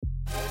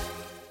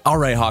All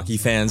right, hockey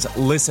fans,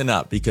 listen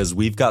up because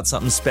we've got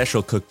something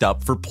special cooked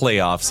up for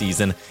playoff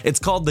season. It's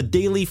called the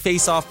Daily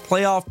Face-Off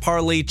Playoff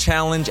Parlay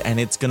Challenge, and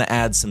it's going to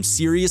add some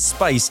serious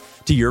spice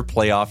to your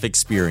playoff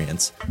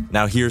experience.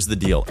 Now, here's the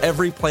deal.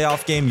 Every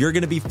playoff game, you're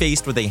going to be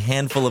faced with a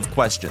handful of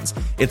questions.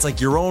 It's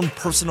like your own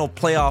personal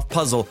playoff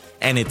puzzle,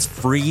 and it's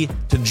free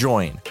to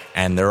join.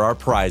 And there are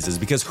prizes,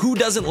 because who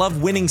doesn't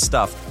love winning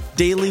stuff?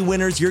 Daily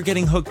winners, you're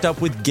getting hooked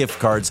up with gift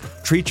cards.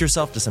 Treat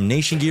yourself to some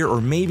Nation gear or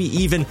maybe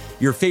even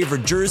your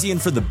favorite jersey.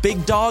 And for the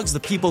big dogs, the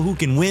people who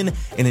can win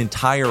an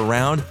entire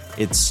round,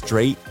 it's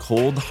straight,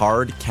 cold,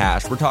 hard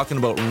cash. We're talking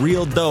about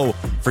real dough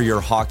for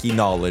your hockey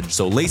knowledge.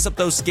 So lace up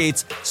those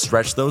skates,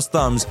 stretch those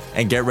thumbs,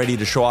 and get ready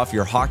to show off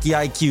your hockey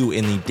IQ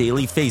in the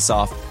Daily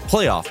Face-Off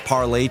Playoff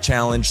Parlay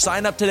Challenge.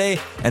 Sign up today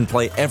and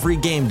play every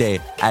game day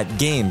at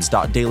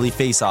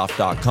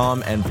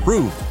games.dailyfaceoff.com and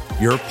prove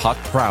your puck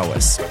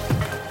prowess.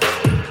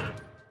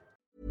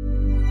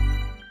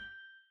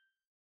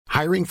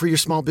 Hiring for your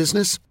small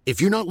business?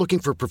 If you're not looking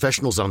for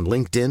professionals on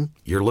LinkedIn,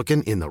 you're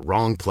looking in the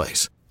wrong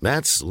place.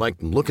 That's like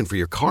looking for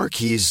your car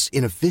keys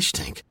in a fish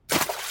tank.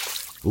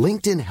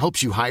 LinkedIn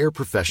helps you hire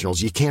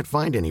professionals you can't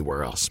find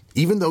anywhere else,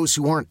 even those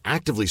who aren't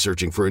actively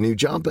searching for a new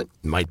job but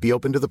might be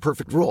open to the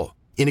perfect role.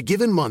 In a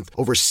given month,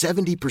 over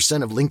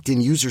 70% of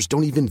LinkedIn users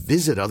don't even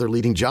visit other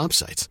leading job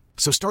sites.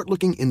 So start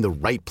looking in the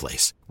right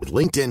place. With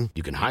LinkedIn,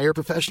 you can hire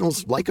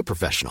professionals like a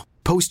professional.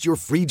 Post your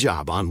free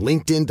job on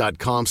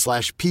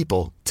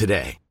linkedin.com/people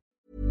today.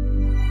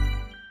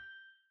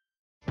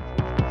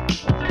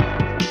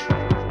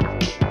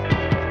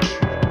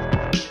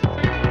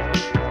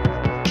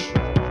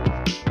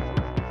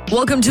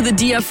 Welcome to the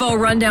DFO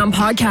Rundown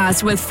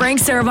podcast with Frank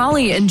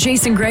Saravalli and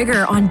Jason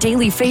Greger on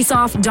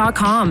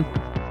dailyfaceoff.com.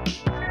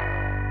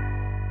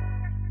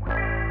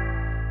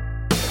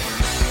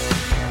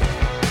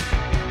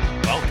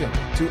 Welcome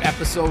to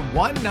episode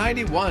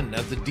 191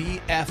 of the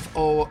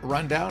DFO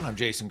Rundown. I'm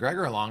Jason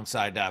Greger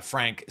alongside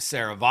Frank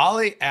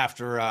Saravalli.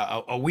 After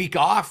a week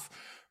off,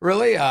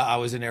 really, I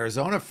was in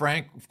Arizona.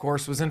 Frank, of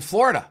course, was in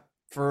Florida.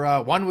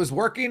 For one was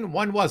working,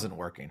 one wasn't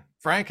working.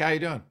 Frank, how you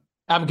doing?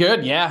 I'm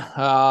good.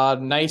 Yeah.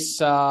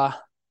 Nice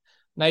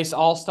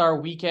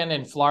all-star weekend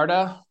in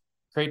Florida.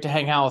 Great to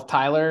hang out with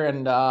Tyler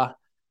and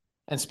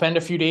spend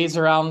a few days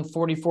around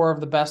 44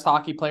 of the best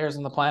hockey players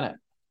on the planet.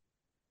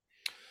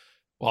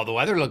 Well, the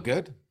weather looked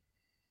good.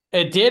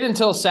 It did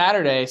until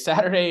Saturday.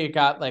 Saturday it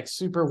got like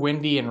super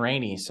windy and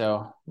rainy,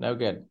 so no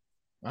good.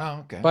 Oh,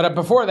 okay. But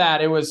before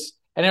that, it was,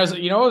 what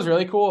was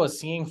really cool was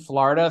seeing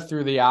Florida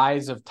through the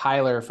eyes of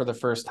Tyler for the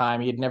first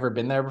time. He had never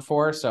been there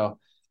before, so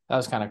that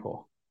was kind of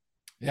cool.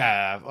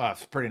 Yeah,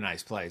 it's a pretty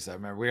nice place. I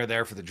remember we were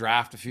there for the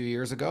draft a few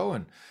years ago,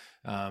 and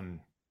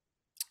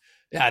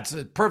yeah, it's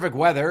perfect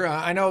weather.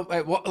 I know.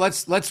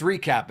 Let's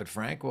recap it,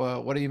 Frank.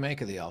 Well, what do you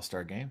make of the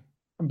All-Star game?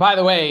 By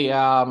the way,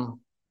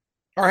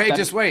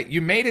 just wait.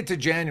 You made it to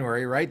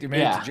January, right? You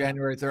made it to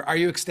January 3rd. Are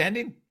you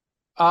extending?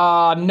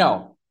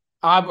 No.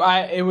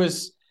 It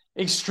was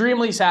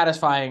extremely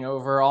satisfying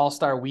over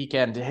All-Star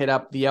weekend to hit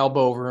up the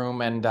elbow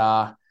room and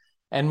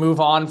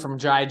move on from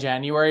dry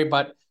January,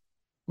 but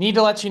need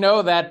to let you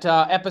know that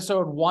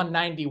episode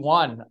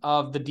 191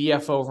 of the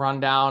DFO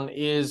Rundown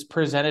is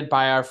presented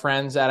by our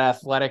friends at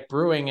Athletic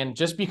Brewing. And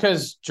just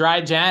because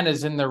dry Jan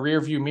is in the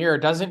rearview mirror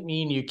doesn't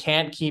mean you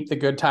can't keep the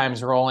good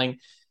times rolling.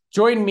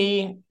 Join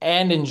me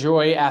and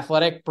enjoy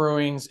Athletic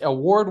Brewing's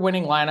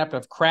award-winning lineup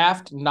of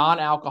craft,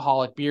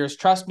 non-alcoholic beers.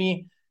 Trust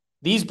me,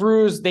 these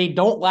brews, they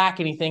don't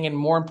lack anything, and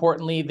more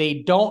importantly,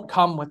 they don't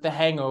come with the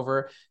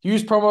hangover.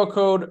 Use promo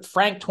code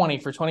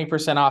FRANK20 for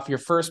 20% off your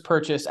first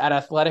purchase at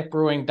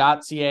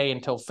athleticbrewing.ca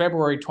until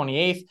February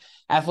 28th.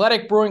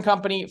 Athletic Brewing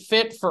Company,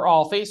 fit for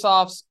all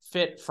face-offs,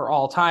 fit for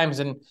all times.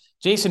 And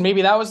Jason,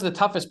 maybe that was the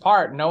toughest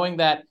part, knowing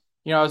that,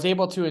 I was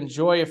able to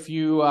enjoy a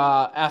few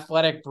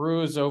athletic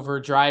brews over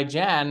dry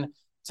Jan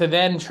to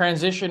then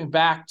transition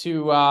back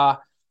to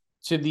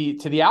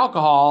the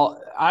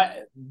alcohol. I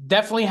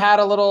definitely had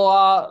a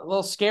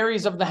little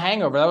scaries of the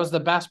hangover. That was the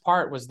best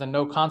part, was the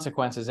no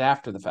consequences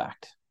after the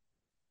fact.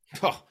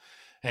 Oh,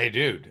 hey,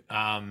 dude.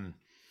 I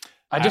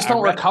just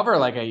don't recover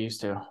like I used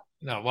to.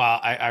 No,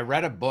 well, I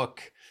read a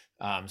book,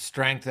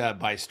 Strength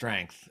by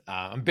Strength.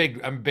 I'm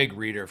a big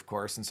reader, of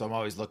course, and so I'm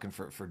always looking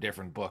for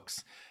different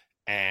books.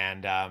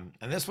 And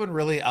this one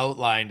really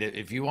outlined it.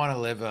 If you want to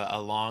live a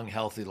long,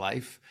 healthy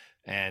life,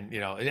 and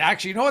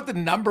actually, you know what the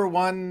number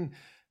one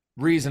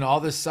reason all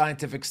this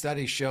scientific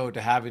studies show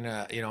to having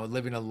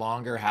living a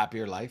longer,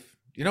 happier life?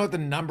 You know what the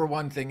number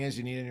one thing is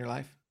you need in your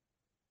life?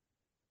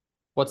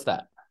 What's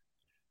that?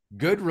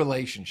 Good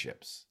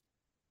relationships.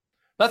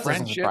 That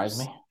doesn't surprise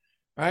me.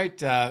 Right?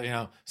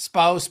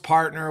 Spouse,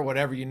 partner,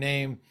 whatever you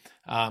name,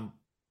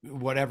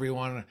 whatever you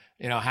want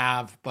to,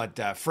 have,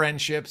 but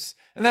friendships.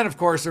 And then of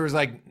course there was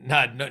like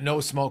no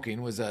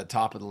smoking was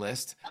top of the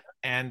list.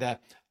 And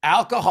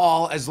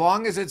alcohol, as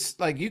long as it's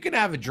like, you can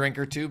have a drink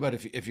or two, but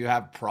if you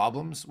have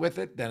problems with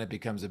it, then it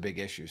becomes a big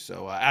issue.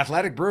 So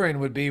Athletic Brewing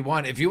would be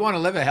one. If you want to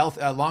live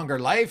a longer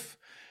life,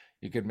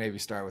 you could maybe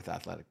start with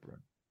Athletic Brewing.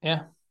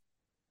 Yeah.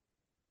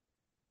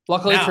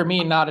 Luckily for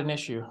me, not an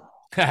issue.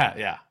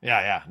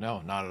 Yeah.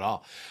 No, not at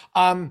all.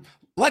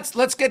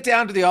 Let's get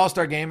down to the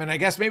All-Star game, and I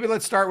guess maybe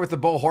let's start with the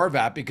Bo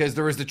Horvat, because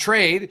there was the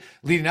trade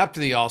leading up to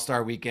the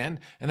All-Star weekend,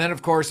 and then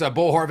of course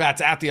Bo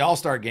Horvat's at the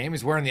All-Star game.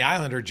 He's wearing the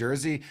Islander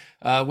jersey,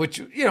 which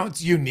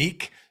it's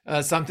unique,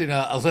 something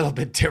a little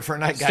bit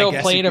different. I Still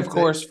guess played, of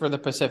course, for the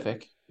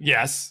Pacific.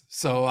 Yes,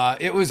 so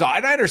it was. I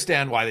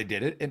understand why they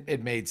did it.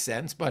 It made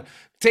sense, but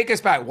take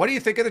us back. What do you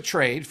think of the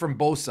trade from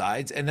both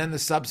sides, and then the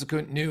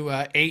subsequent new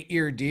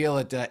 8-year deal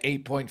at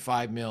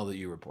 8.5 mil that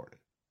you reported?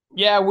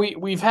 Yeah,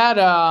 we've had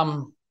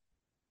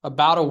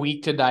about a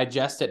week to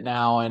digest it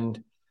now.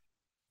 And,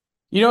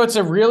 it's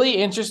a really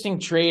interesting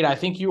trade. I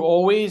think you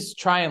always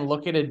try and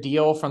look at a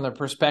deal from the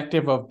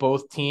perspective of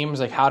both teams.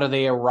 Like, how do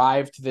they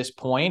arrive to this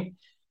point?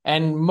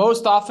 And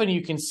most often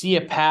you can see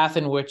a path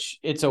in which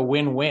it's a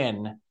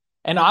win-win.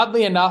 And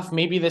oddly enough,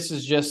 maybe this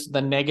is just the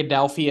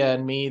Negadelphia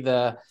and me,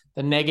 the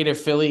negative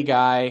Philly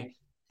guy,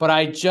 but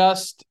I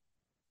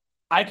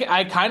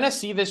kind of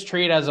see this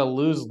trade as a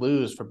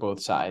lose-lose for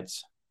both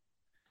sides.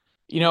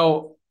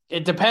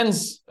 It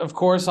depends, of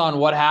course, on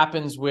what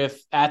happens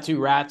with Aatu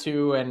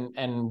Räty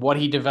and what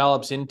he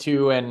develops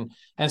into, and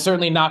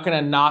certainly not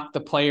going to knock the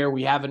player.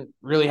 We haven't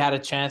really had a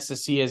chance to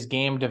see his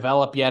game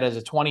develop yet as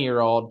a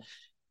 20-year-old.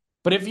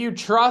 But if you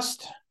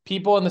trust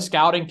people in the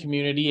scouting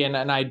community,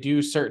 and I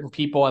do certain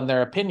people and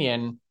their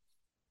opinion,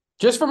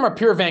 just from a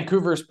pure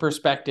Vancouver's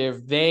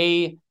perspective,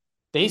 they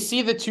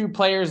see the two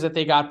players that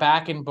they got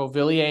back in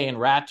Beauvillier and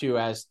Räty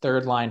as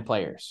third-line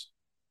players.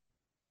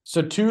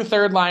 So 2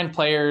 third-line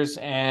players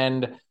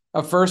and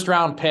a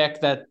first-round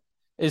pick that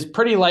is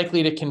pretty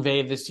likely to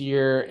convey this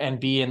year and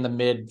be in the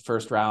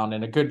mid-first round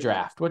in a good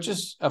draft, which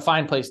is a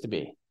fine place to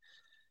be.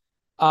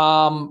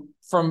 From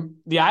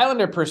the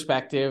Islander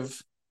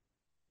perspective,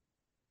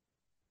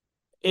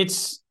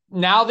 it's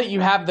now that you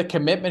have the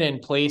commitment in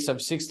place of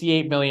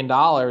 $68 million,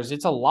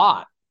 it's a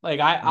lot. Like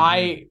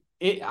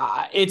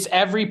it's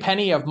every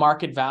penny of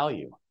market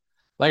value.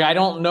 Like, I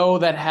don't know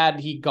that had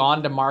he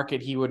gone to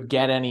market, he would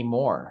get any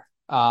more.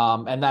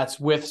 And that's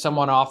with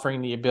someone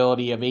offering the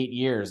ability of 8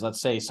 years. Let's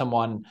say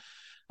someone,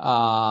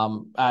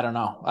 I don't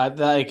know.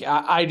 The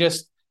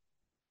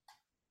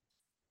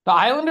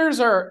Islanders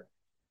are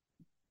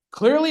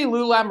clearly,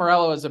 Lou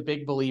Lamoriello is a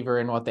big believer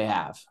in what they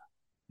have.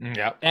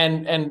 Yeah.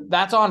 And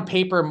that's on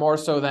paper more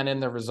so than in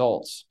the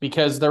results,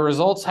 because the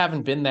results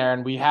haven't been there,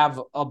 and we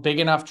have a big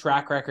enough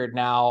track record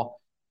now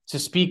to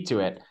speak to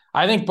it.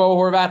 I think Bo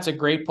Horvat's a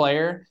great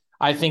player.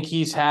 I think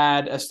he's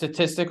had a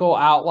statistical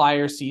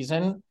outlier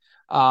season.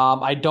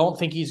 I don't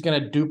think he's going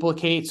to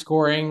duplicate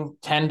scoring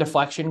 10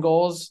 deflection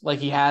goals like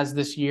he has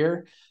this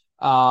year.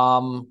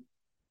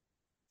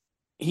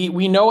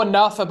 We know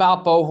enough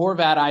about Bo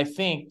Horvat, I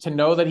think, to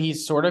know that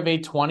he's sort of a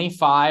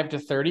 25 to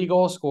 30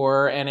 goal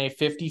scorer and a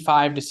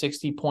 55 to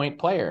 60 point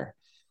player.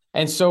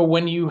 And so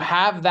when you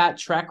have that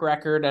track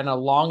record and a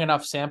long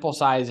enough sample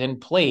size in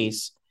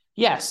place,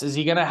 yes, is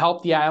he going to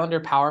help the Islander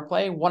power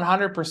play?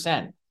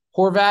 100%.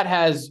 Horvat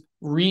has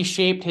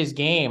reshaped his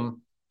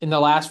game in the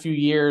last few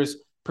years,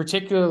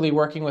 particularly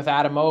working with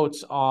Adam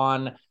Oates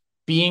on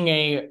being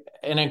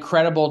an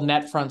incredible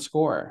net front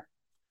scorer.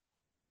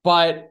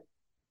 But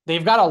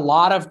they've got a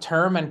lot of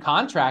term and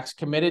contracts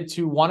committed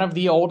to one of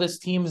the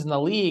oldest teams in the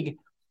league.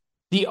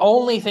 The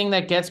only thing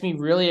that gets me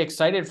really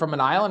excited from an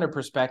Islander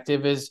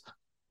perspective is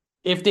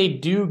if they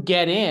do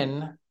get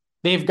in,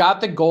 they've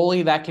got the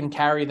goalie that can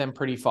carry them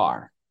pretty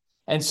far.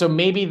 And so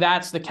maybe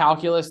that's the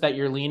calculus that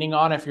you're leaning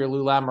on if you're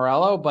Lou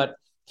Lamoriello, but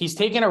he's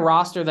taken a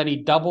roster that he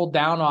doubled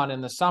down on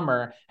in the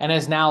summer and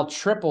has now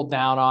tripled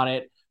down on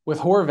it with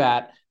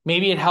Horvat.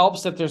 Maybe it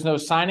helps that there's no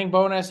signing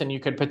bonus and you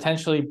could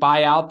potentially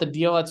buy out the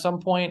deal at some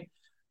point.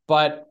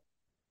 But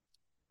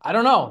I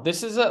don't know.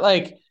 This is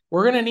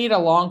we're going to need a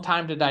long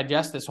time to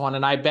digest this one.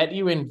 And I bet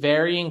you in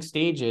varying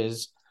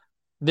stages,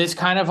 this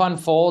kind of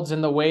unfolds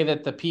in the way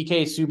that the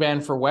PK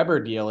Subban for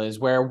Weber deal is,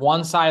 where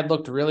one side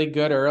looked really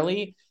good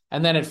early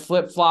and then it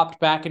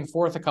flip-flopped back and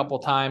forth a couple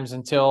times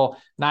until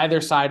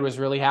neither side was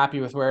really happy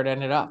with where it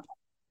ended up.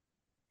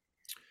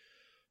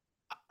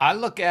 I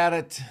look at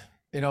it,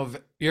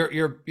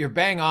 you're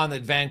bang on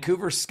that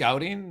Vancouver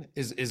scouting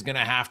is going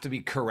to have to be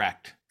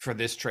correct for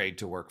this trade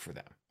to work for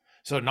them.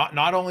 So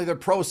not only the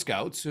pro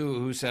scouts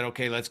who said,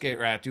 okay, let's get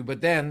Räty,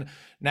 but then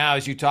now,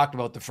 as you talked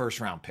about, the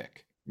first round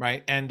pick,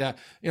 right? And,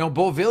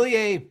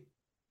 Beauvillier,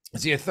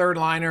 is he a third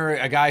liner,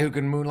 a guy who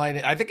can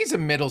moonlight? I think he's a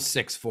middle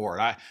six forward.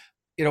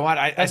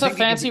 That's a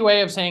fancy way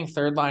of saying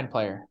third line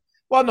player.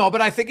 Well, no, but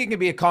I think he can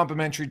be a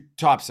complimentary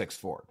top six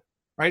forward,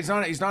 right?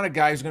 He's not a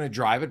guy who's going to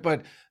drive it,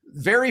 but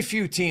very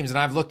few teams, and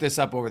I've looked this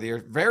up over the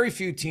years, very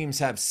few teams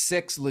have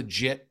 6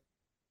 legit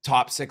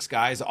top 6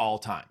 guys all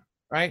time,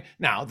 right?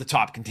 Now, the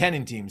top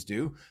contending teams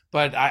do,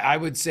 but I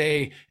would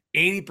say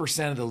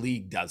 80% of the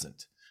league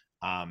doesn't,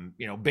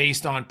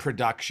 based on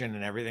production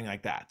and everything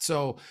like that.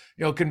 So,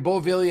 can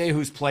Beauvillier,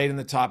 who's played in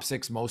the top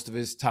 6 most of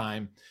his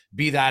time,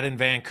 be that in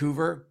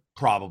Vancouver?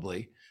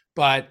 Probably,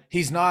 but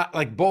he's not.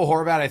 Like Bo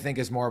Horvat, I think,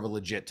 is more of a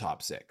legit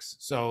top 6.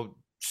 So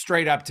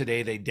straight up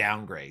today, they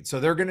downgrade. So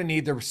they're going to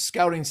need their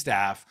scouting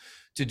staff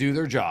to do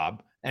their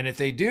job And if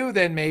they do,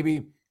 then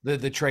maybe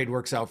the trade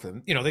works out for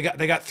them.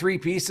 They got three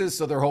pieces,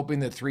 so they're hoping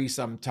that three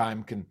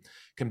sometime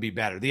can be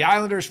better. The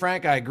Islanders,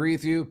 Frank, I agree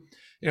with you.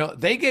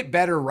 They get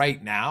better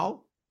right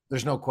now.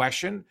 There's no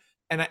question.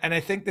 And I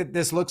think that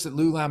this looks at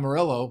Lou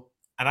Lamoriello,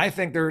 and I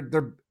think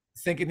they're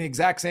thinking the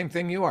exact same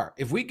thing you are.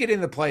 If we get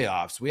in the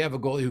playoffs, we have a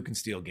goalie who can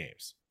steal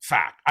games.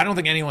 Fact. I don't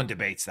think anyone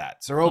debates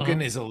that.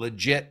 Sorokin is a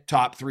legit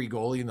top 3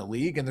 goalie in the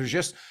league, and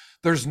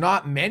there's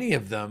not many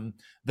of them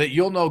that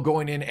you'll know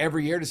going in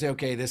every year to say,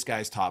 okay, this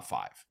guy's top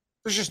 5.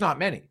 There's just not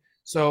many.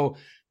 So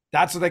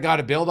that's what they got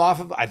to build off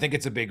of. I think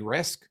it's a big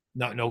risk.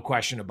 No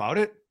question about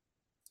it.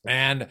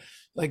 And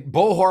like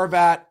Bo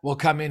Horvat will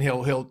come in,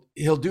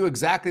 he'll do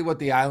exactly what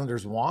the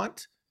Islanders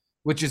want,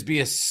 which is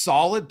be a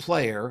solid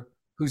player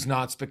who's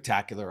not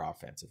spectacular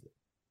offensively.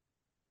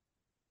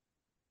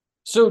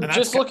 So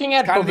just looking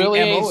at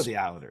Beauvillier's, the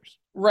Islanders.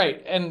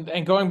 Right.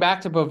 And going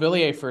back to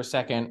Beauvillier for a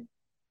second,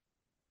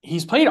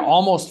 he's played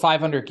almost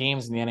 500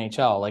 games in the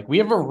NHL. Like, we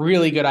have a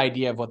really good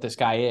idea of what this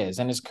guy is.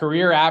 And his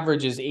career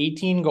average is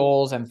 18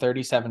 goals and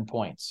 37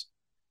 points.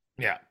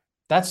 Yeah.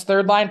 That's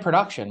third line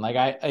production.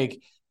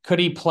 Could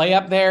he play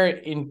up there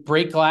in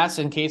break glass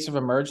in case of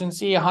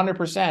emergency?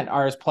 100%.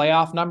 Are his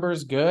playoff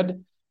numbers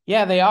good?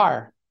 Yeah, they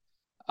are.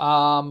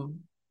 But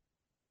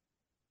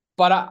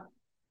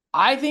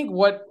I think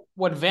what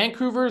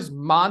Vancouver's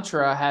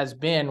mantra has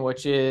been,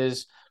 which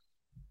is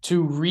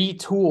to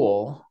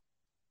retool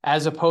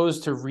as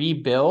opposed to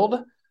rebuild,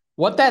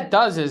 what that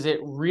does is it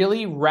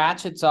really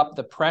ratchets up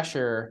the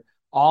pressure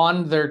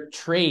on their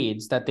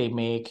trades that they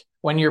make.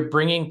 When you're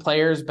bringing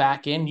players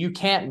back in, you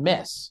can't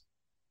miss.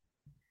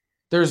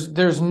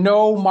 There's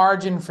no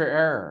margin for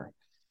error.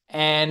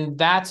 And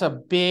that's a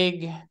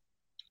big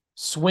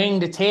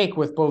swing to take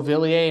with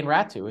Beauvillier and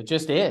Ratu. It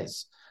just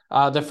is.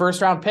 The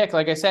first round pick,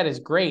 like I said, is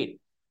great.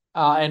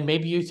 And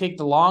maybe you take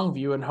the long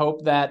view and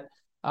hope that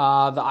the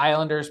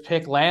Islanders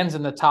pick lands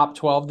in the top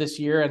 12 this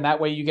year, and that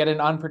way you get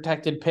an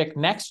unprotected pick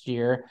next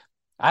year.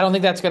 I don't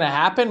think that's going to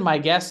happen. My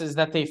guess is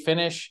that they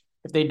finish,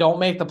 if they don't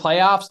make the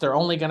playoffs, they're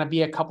only going to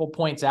be a couple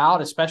points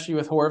out, especially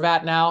with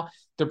Horvat now.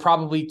 They're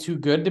probably too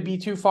good to be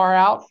too far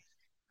out.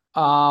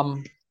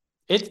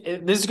 This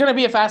is going to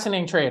be a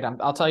fascinating trade.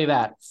 I'll tell you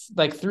that.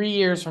 Like 3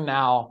 years from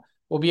now,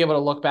 we'll be able to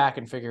look back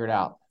and figure it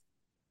out.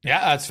 Yeah,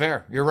 that's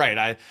fair. You're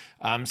right.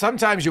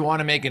 Sometimes you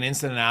want to make an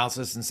instant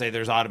analysis and say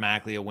there's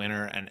automatically a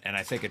winner. And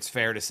I think it's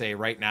fair to say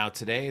right now,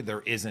 today,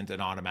 there isn't an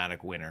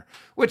automatic winner,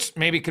 which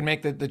maybe can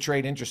make the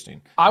trade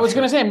interesting. I was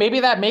going to say,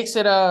 maybe that makes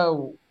it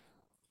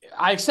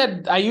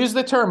I use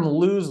the term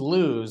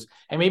lose-lose,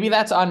 and maybe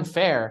that's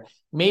unfair.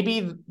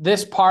 Maybe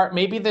this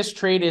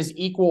trade is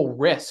equal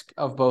risk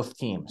of both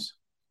teams.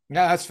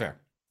 Yeah, that's fair.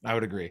 I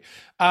would agree.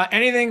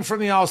 Anything from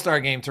the All-Star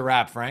game to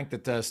wrap, Frank,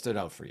 that stood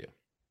out for you?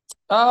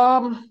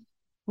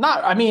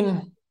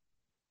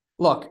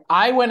 Look,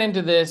 I went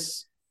into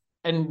this,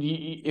 and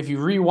if you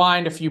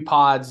rewind a few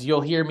pods,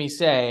 you'll hear me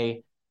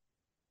say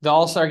the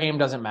All-Star game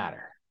doesn't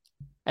matter.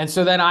 And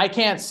so then I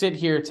can't sit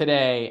here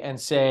today and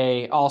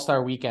say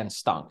All-Star weekend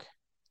stunk,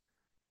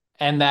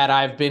 and that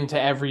I've been to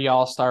every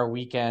All-Star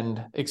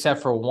weekend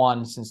except for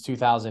one since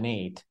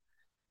 2008.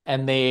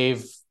 And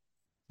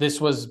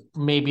this was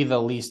maybe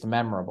the least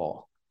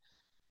memorable.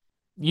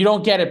 You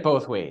don't get it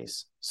both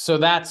ways. So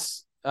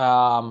that's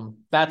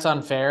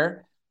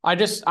unfair. I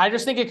just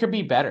think it could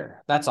be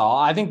better. That's all.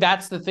 I think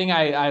that's the thing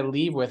I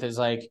leave with is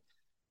like,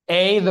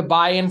 A, the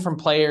buy-in from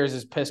players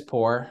is piss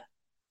poor.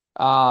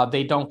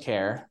 They don't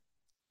care.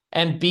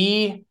 And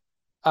B,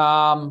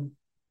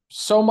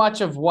 so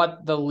much of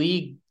what the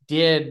league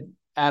did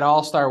at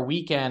All-Star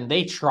Weekend,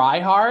 they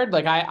try hard.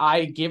 Like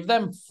I give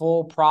them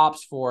full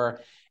props for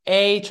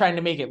A, trying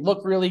to make it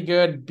look really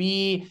good,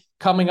 B,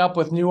 coming up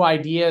with new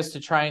ideas to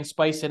try and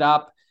spice it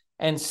up,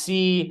 and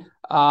C,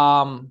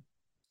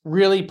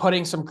 really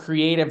putting some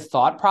creative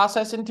thought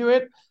process into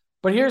it.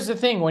 But here's the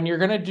thing, when you're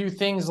going to do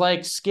things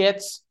like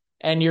skits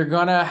and you're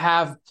going to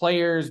have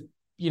players,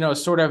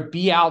 sort of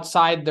be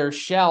outside their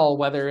shell,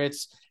 whether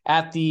it's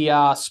at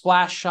the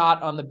splash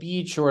shot on the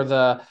beach or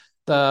the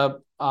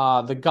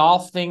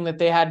golf thing that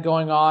they had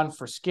going on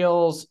for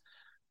skills,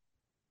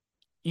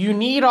 you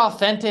need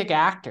authentic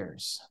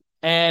actors.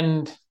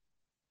 And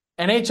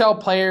NHL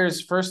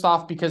players, first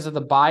off, because of the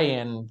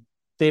buy-in,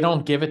 they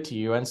don't give it to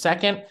you. And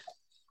second,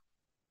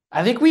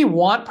 I think we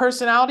want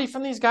personality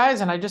from these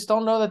guys, and I just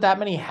don't know that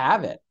many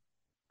have it.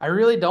 I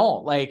really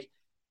don't. Like,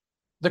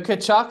 the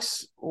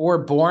Tkachuks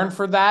were born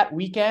for that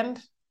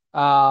weekend.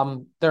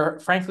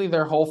 Frankly,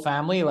 their whole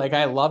family. Like,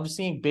 I loved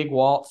seeing Big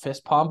Walt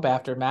fist pump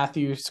after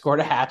Matthew scored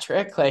a hat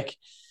trick. Like,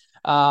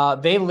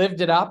 they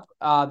lived it up.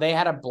 They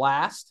had a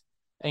blast,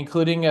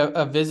 including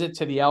a visit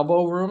to the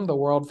elbow room, the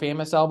world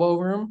famous elbow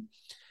room,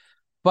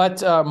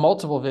 but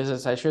multiple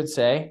visits, I should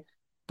say.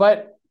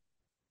 But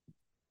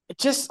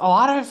just a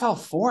lot of it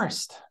felt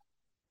forced.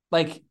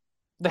 Like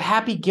the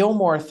Happy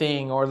Gilmore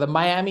thing or the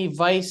Miami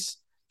Vice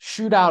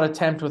shootout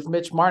attempt with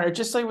Mitch Marner. It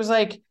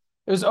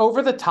was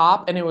over the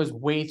top and it was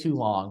way too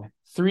long.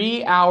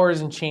 3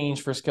 hours and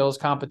change for skills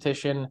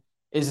competition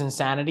is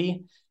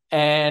insanity.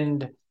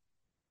 And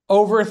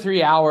over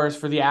 3 hours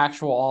for the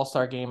actual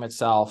All-Star game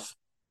itself,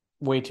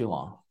 way too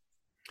long.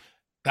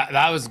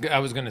 I was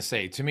going to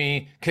say, to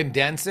me,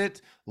 condense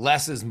it.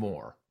 Less is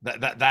more.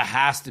 That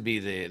has to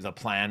be the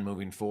plan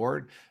moving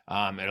forward.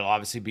 It'll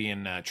obviously be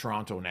in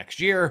Toronto next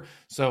year,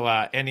 so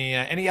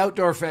any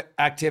outdoor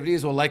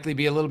activities will likely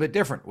be a little bit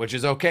different, which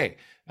is okay.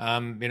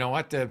 You know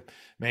what?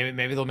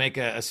 Maybe they'll make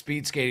a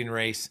speed skating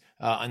race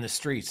on the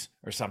streets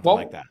or something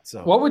like that.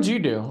 So, what would you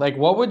do? Like,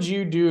 what would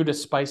you do to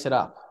spice it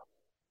up?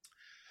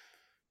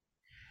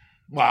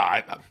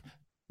 Well,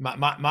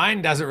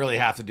 mine doesn't really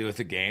have to do with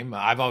the game.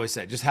 I've always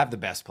said just have the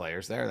best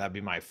players there.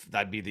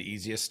 That'd be the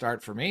easiest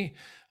start for me.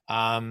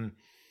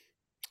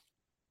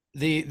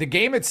 The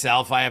game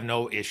itself, I have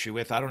no issue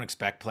with. I don't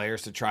expect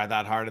players to try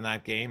that hard in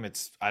that game.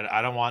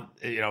 I don't want,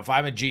 if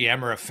I'm a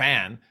GM or a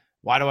fan,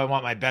 why do I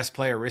want my best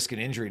player risking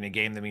injury in a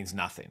game that means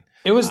nothing?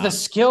 It was the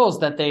skills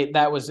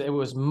it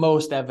was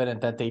most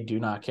evident that they do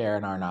not care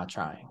and are not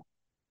trying.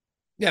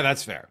 Yeah,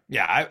 that's fair.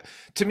 Yeah,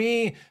 to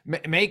me,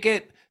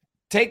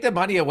 take the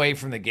money away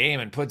from the game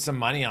and put some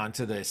money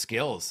onto the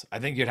skills. I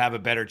think you'd have a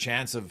better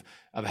chance of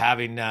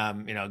having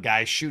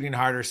guys shooting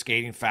harder,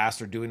 skating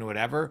faster, doing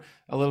whatever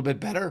a little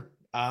bit better.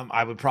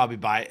 I would probably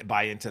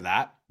buy into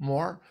that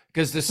more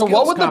because the. So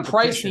what would the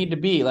price need to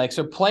be? Like,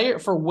 so player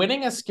for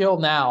winning a skill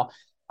now,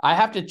 I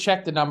have to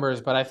check the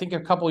numbers, but I think a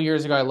couple of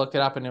years ago I looked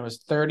it up and it was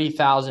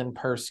 30,000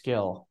 per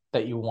skill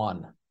that you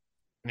won.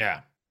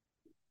 Yeah.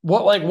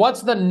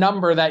 What's the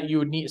number that you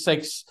would need? It's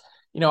like,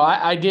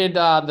 I did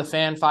the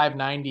Fan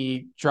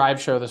 590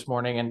 drive show this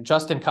morning, and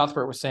Justin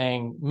Cuthbert was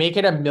saying, make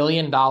it $1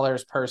 million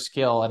per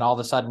skill, and all of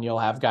a sudden you'll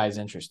have guys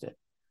interested.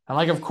 I'm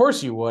like, of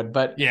course you would,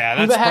 but yeah,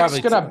 who the heck's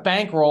going to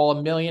bankroll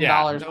 $1 million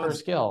per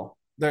skill?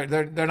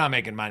 They're not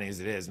making money as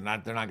it is, and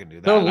they're not going to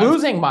do that. They're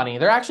losing money.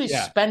 They're actually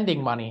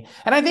spending money,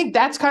 and I think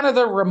that's kind of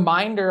the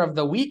reminder of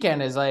the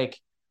weekend is like,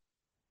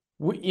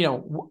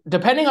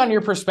 depending on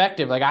your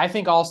perspective, like I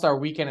think All-Star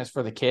Weekend is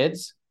for the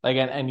kids, like,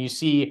 and you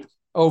see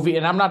OV,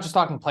 and I'm not just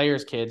talking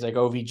players' kids like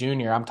OV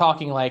Jr. I'm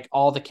talking like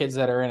all the kids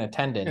that are in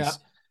attendance. Yeah.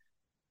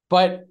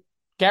 But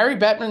Gary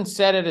Bettman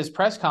said at his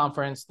press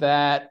conference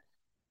that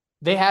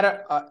they had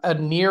a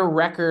near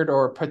record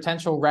or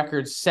potential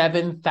record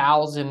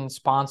 7,000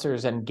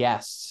 sponsors and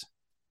guests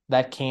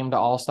that came to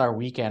All-Star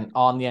Weekend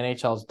on the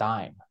NHL's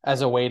dime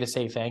as a way to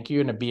say thank you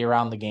and to be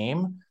around the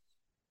game.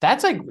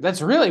 That's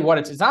really what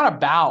it's not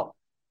about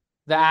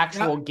the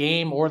actual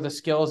game or the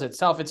skills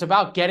itself. It's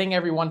about getting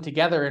everyone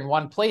together in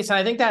one place. And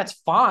I think that's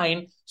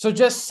fine. So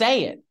just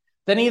say it.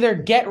 Then either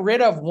get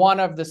rid of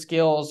one of the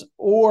skills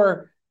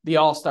or the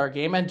All-Star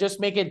game and just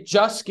make it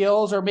just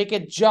skills or make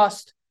it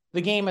just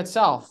the game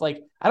itself.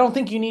 Like, I don't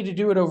think you need to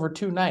do it over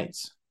 2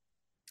 nights.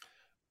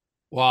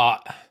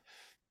 Well,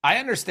 I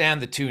understand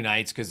the 2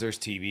 nights because there's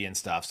TV and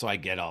stuff. So I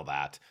get all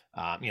that.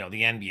 The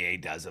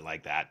NBA does it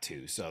like that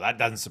too. So that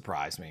doesn't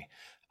surprise me.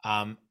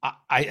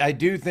 I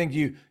do think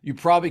you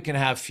probably can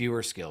have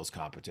fewer skills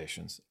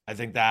competitions. I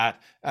think that,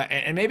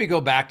 and maybe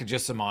go back to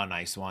just some on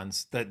ice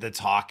ones. That's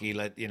hockey.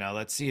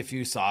 Let's see a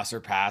few saucer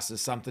passes,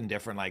 something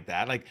different like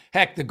that. Like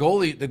heck, the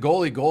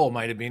goalie goal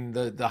might have been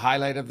the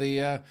highlight of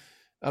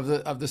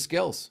the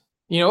skills.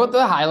 You know what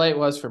the highlight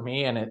was for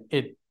me, and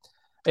it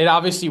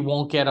obviously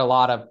won't get a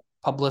lot of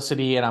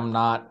publicity, and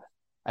I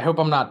hope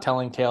I'm not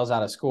telling tales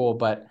out of school,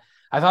 but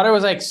I thought it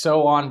was like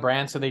so on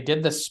brand. So they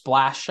did the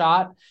splash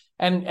shot.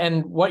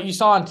 And what you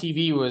saw on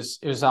TV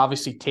was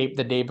obviously taped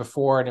the day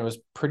before, and it was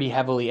pretty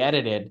heavily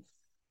edited.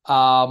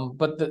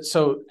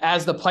 So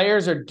as the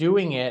players are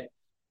doing it,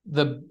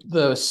 the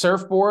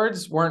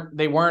surfboards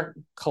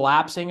weren't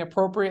collapsing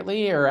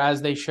appropriately or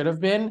as they should have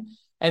been.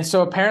 And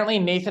so apparently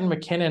Nathan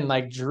McKinnon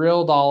like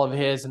drilled all of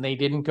his and they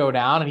didn't go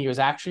down, and he was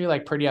actually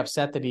like pretty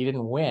upset that he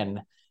didn't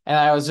win. And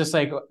I was just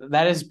like,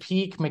 that is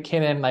peak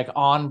McKinnon, like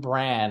on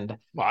brand.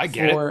 Well, I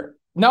get it.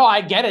 No,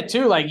 I get it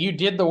too. Like you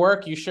did the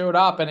work, you showed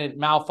up and it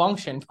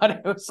malfunctioned, but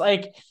it was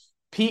like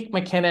peak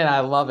McKinnon.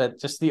 I love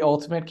it. Just the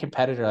ultimate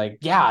competitor. Like,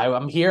 yeah,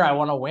 I'm here. I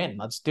want to win.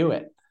 Let's do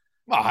it.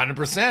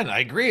 100%. I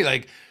agree.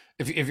 Like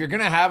if you're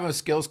going to have a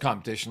skills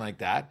competition like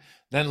that,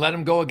 then let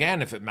them go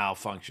again if it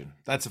malfunctioned.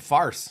 That's a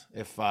farce.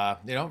 If,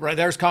 right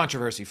there's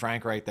controversy,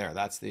 Frank, right there.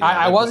 That's the,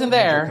 I wasn't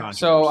there.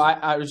 So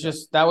I was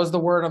just, that was the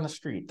word on the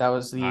street. That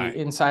was the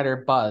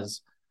insider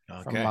buzz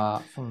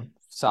from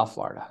South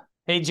Florida.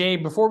 Hey, Jay,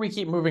 before we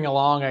keep moving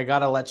along, I got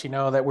to let you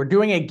know that we're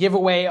doing a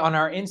giveaway on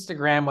our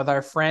Instagram with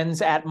our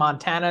friends at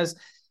Montana's.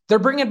 They're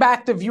bringing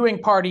back the viewing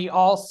party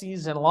all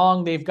season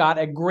long. They've got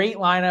a great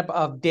lineup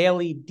of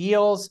daily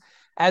deals,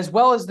 as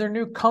well as their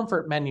new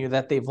comfort menu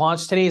that they've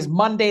launched. Today is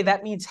Monday.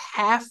 That means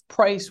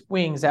half-price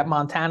wings at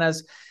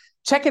Montana's.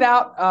 Check it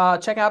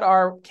out. Check out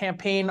our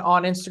campaign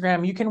on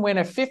Instagram. You can win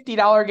a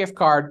 $50 gift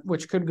card,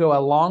 which could go a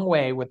long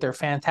way with their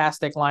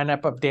fantastic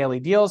lineup of daily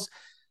deals.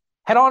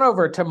 Head on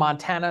over to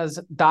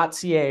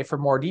montanas.ca for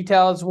more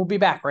details. We'll be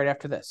back right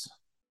after this.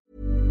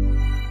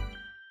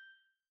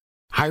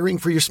 Hiring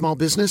for your small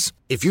business?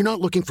 If you're not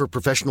looking for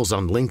professionals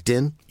on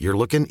LinkedIn, you're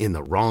looking in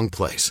the wrong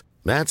place.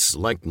 That's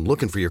like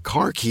looking for your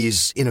car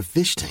keys in a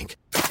fish tank.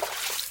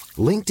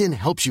 LinkedIn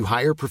helps you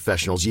hire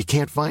professionals you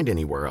can't find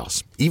anywhere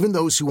else, even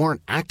those who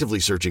aren't actively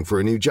searching for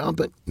a new job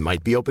but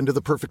might be open to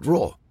the perfect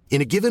role.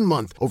 In a given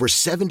month, over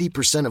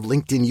 70% of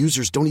LinkedIn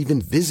users don't even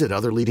visit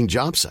other leading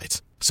job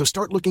sites. So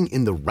start looking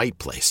in the right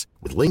place.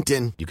 With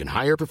LinkedIn, you can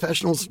hire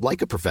professionals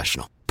like a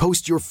professional.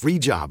 Post your free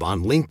job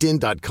on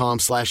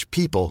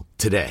linkedin.com/people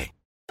today.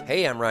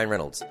 Hey, I'm Ryan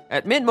Reynolds.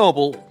 At Mint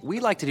Mobile, we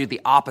like to do the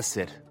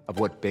opposite of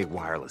what Big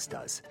Wireless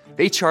does.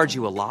 They charge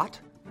you a lot,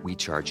 we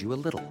charge you a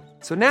little.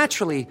 So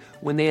naturally,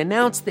 when they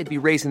announced they'd be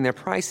raising their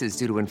prices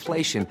due to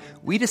inflation,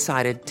 we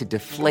decided to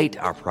deflate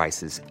our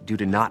prices due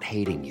to not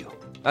hating you.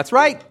 That's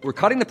right. We're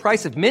cutting the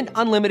price of Mint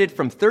Unlimited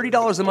from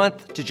 $30 a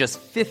month to just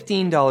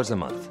 $15 a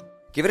month.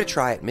 Give it a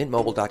try at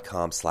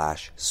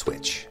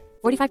mintmobile.com/switch.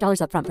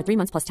 $45 up front for 3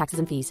 months plus taxes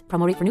and fees.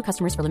 Promo rate for new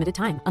customers for limited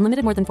time.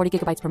 Unlimited more than 40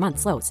 gigabytes per month.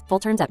 Slows full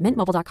terms at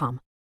mintmobile.com.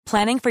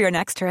 Planning for your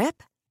next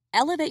trip?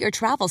 Elevate your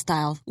travel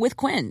style with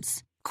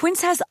Quince.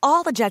 Quince has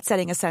all the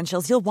jet-setting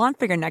essentials you'll want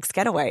for your next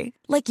getaway,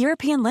 like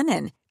European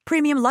linen,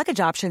 premium luggage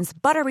options,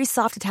 buttery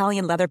soft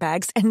Italian leather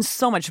bags, and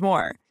so much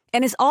more.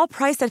 And is all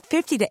priced at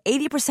 50 to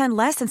 80%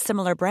 less than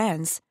similar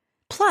brands.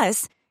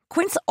 Plus,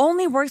 Quince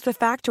only works with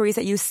factories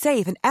that use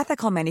safe and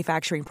ethical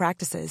manufacturing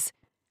practices.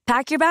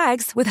 Pack your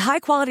bags with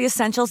high-quality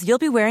essentials you'll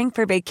be wearing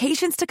for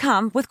vacations to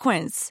come with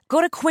Quince.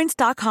 Go to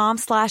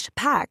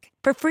quince.com/pack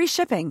for free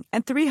shipping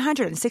and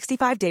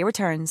 365-day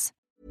returns.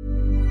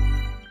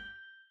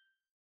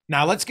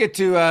 Now let's get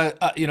to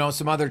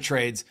some other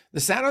trades.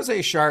 The San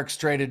Jose Sharks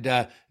traded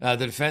the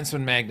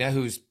defenseman Magna,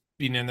 who's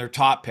been in their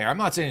top pair. I'm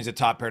not saying he's a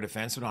top pair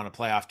defenseman on a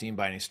playoff team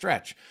by any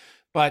stretch,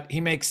 but he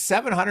makes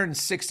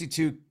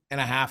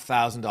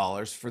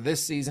 $762,500 for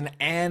this season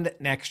and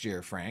next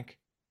year, Frank.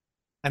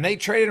 And they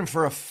traded him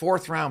for a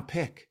 4th-round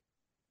pick.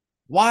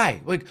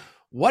 Why? Like,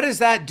 what does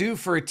that do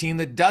for a team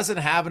that doesn't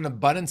have an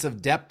abundance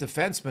of depth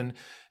defensemen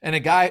and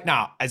a guy?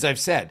 Now, as I've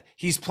said,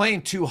 he's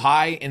playing too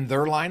high in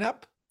their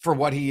lineup for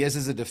what he is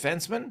as a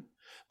defenseman.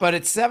 But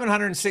at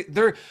 706,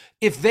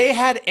 if they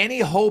had any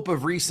hope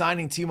of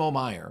re-signing Timo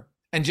Meier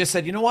and just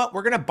said, you know what,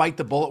 we're going to bite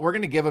the bullet, we're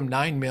going to give him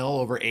 $9 million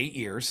over 8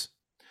 years,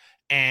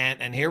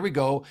 and here we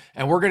go,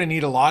 and we're going to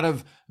need a lot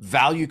of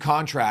value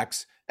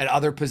contracts at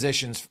other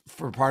positions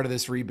for part of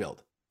this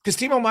rebuild. Because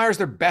Timo Meier's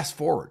their best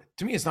forward.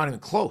 To me, it's not even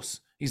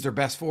close. He's their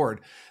best forward.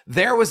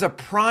 There was a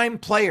prime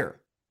player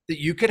that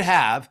you could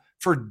have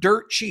for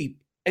dirt cheap,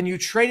 and you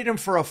traded him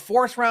for a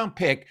 4th-round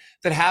pick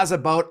that has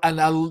about a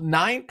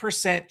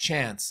 9%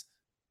 chance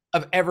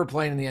of ever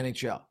playing in the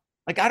NHL.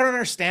 Like, I don't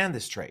understand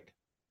this trade.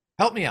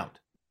 Help me out.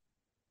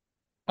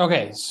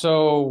 Okay,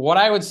 so what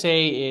I would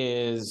say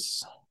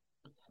is,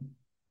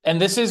 and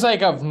this is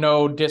like of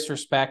no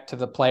disrespect to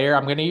the player,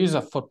 I'm going to use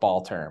a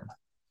football term.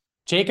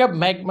 Jacob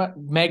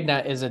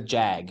Magna is a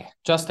jag,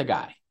 just a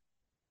guy.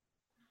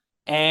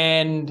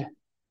 And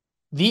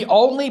the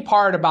only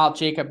part about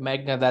Jacob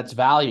Magna that's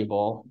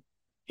valuable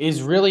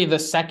is really the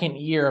second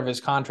year of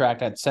his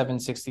contract at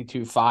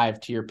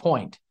 $762,500, to your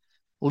point.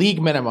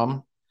 League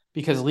minimum,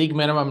 because league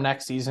minimum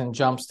next season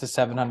jumps to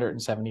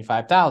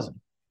 $775,000.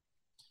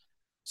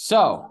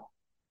 So,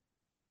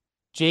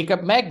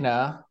 Jacob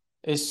Magna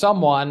is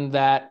someone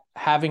that,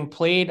 having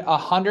played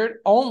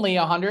only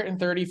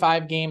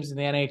 135 games in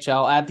the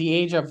NHL at the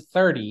age of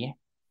 30,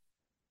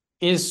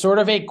 is sort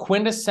of a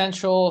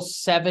quintessential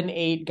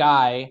 7-8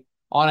 guy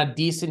on a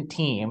decent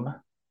team.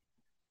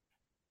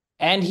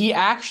 And he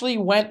actually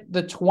went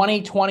the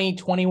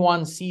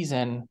 2020-21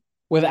 season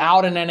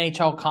without an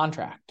NHL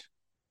contract.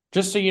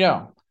 Just so you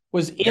know,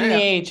 was in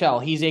the AHL.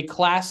 He's a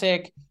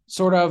classic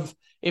sort of,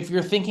 if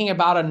you're thinking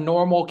about a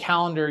normal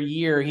calendar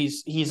year,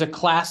 he's a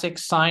classic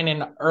sign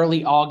in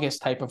early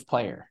August type of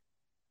player.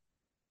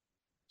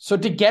 So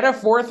to get a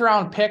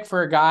 4th-round pick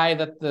for a guy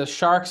that the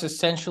Sharks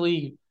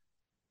essentially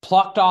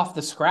plucked off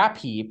the scrap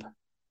heap,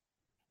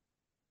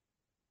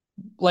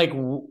 like,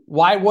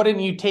 why wouldn't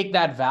you take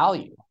that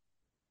value?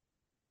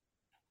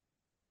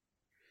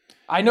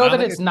 I know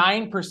that it's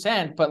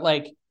 9%, but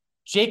like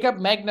Jacob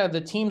Magna,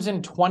 the team's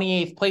in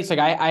 28th place. Like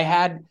I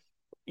had,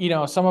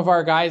 some of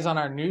our guys on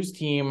our news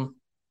team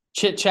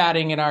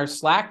chit-chatting in our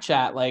Slack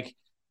chat, like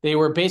they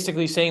were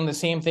basically saying the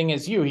same thing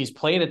as you. He's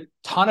played a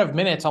ton of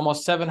minutes,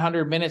 almost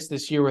 700 minutes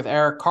this year with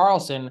Erik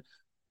Karlsson.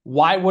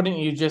 Why wouldn't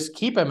you just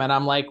keep him? And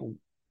I'm like,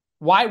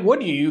 why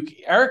would you?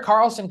 Erik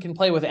Karlsson can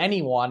play with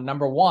anyone,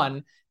 number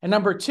one. And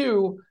number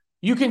two,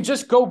 you can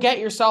just go get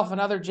yourself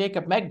another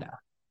Jacob Magna.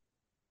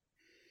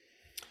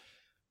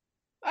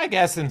 I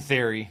guess in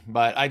theory,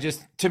 but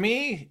to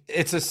me,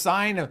 it's a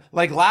sign of,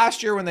 like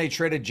last year when they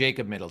traded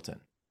Jacob Middleton.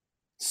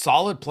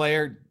 Solid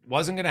player,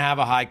 wasn't going to have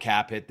a high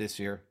cap hit this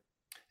year.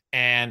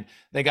 And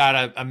they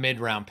got a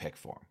mid-round pick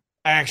for him.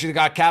 Actually, they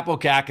got Kaapo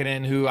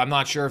Kähkönen, who I'm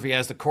not sure if he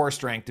has the core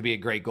strength to be a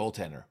great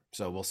goaltender.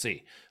 So we'll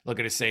see. Look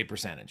at his save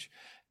percentage.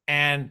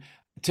 And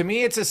to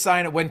me, it's a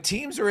sign of when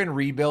teams are in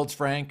rebuilds,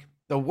 Frank,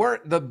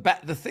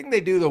 the thing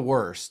they do the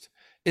worst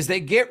is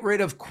they get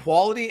rid of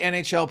quality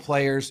NHL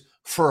players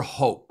for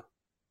hope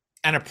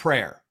and a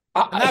prayer.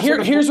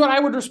 Here's what I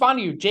would respond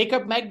to you.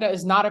 Jacob Megna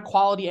is not a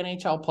quality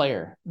NHL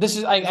player. This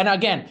is and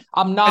again,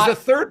 I'm not as a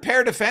third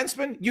pair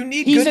defenseman. You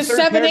need he's good a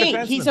third 7-8.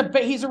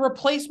 defenseman. He's a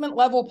replacement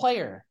level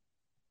player.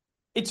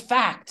 It's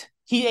fact.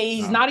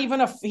 He's not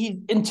even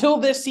until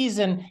this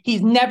season.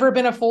 He's never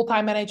been a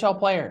full-time NHL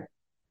player.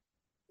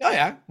 Oh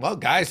yeah, well,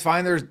 guys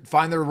find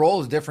their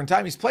roles at different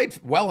time. He's played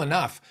well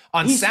enough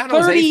on He's San 30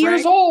 Jose.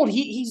 years old.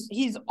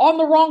 He's on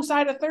the wrong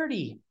side of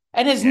 30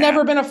 and has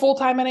never been a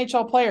full-time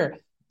NHL player.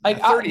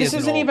 Like this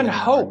isn't even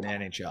hope.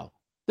 NHL.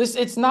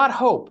 It's not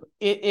hope.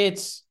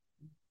 It's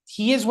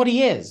he is what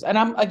he is, and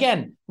I'm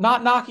again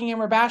not knocking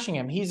him or bashing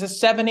him. He's a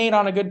 7-8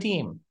 on a good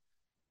team.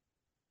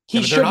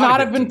 He should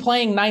not have been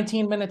playing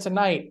 19 minutes a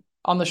night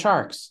on the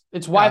Sharks.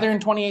 It's why they're in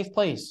 28th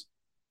place.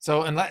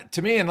 So,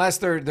 to me, unless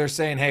they're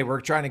saying, "Hey,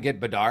 we're trying to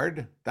get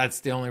Bedard," that's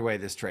the only way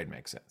this trade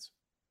makes sense.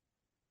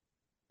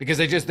 Because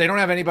they don't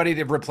have anybody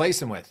to replace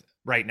him with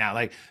right now.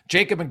 Like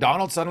Jacob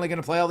McDonald suddenly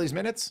going to play all these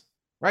minutes,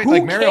 right? Who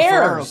like Mario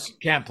Ferraro cares?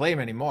 can't play him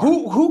anymore.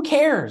 Who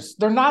cares?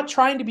 They're not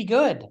trying to be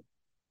good.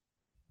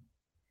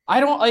 I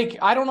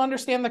don't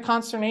understand the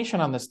consternation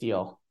on this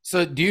deal.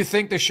 So, do you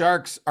think the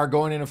Sharks are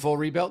going in a full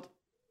rebuild?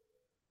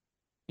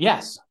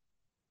 Yes.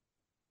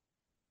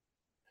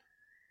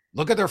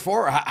 Look at their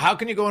forward. How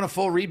can you go in a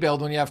full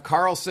rebuild when you have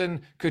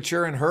Carlson,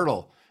 Couture, and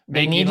Hurdle?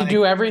 They need to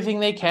do everything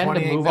they can to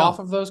move off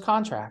of those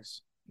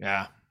contracts.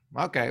 Yeah.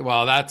 Okay.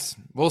 Well,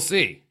 we'll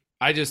see.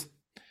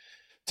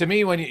 To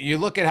me, when you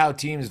look at how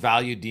teams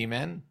value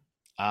D-men,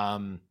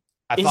 I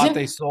thought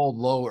they sold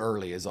low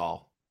early is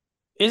all.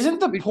 Isn't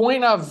the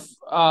point of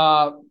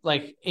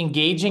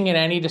engaging in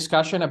any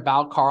discussion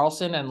about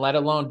Carlson and let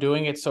alone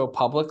doing it so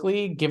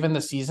publicly, given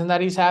the season that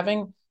he's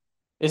having,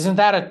 isn't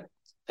that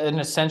an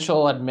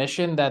essential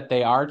admission that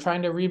they are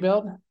trying to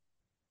rebuild?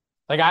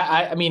 Like,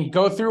 I mean,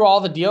 go through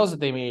all the deals that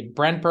they made.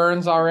 Brent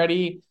Burns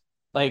already,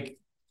 I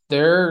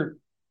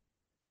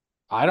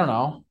don't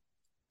know.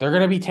 They're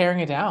going to be tearing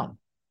it down.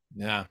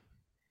 Yeah.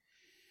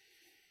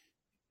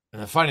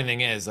 And the funny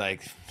thing is,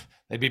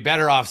 they'd be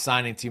better off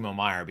signing Timo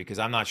Meier because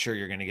I'm not sure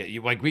you're going to get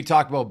you. Like we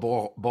talked about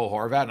Bo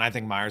Horvat, and I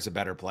think Meier's a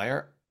better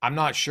player. I'm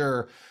not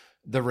sure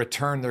the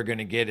return they're going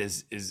to get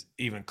is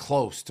even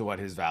close to what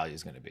his value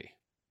is going to be.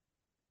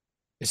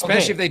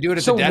 Especially if they do it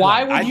at the deadline.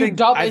 Why would you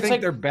double? I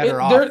think they're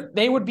better off.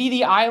 They would be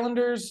the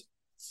Islanders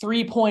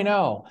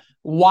 3.0.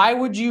 Why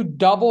would you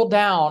double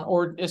down?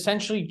 Or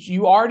essentially,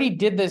 you already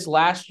did this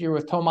last year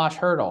with Tomas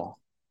Hertl.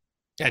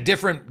 Yeah,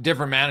 different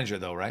manager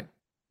though, right?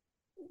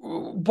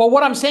 But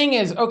what I'm saying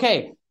is,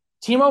 okay,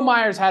 Timo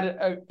Meier's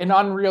had an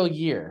unreal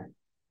year.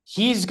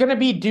 He's going to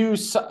be due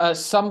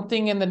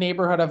something in the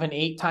neighborhood of an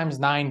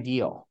 8x9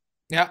 deal.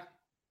 Yeah.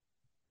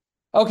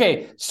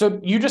 Okay, so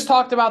you just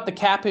talked about the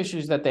cap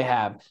issues that they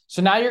have.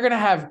 So now you're going to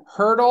have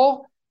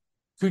Hertl,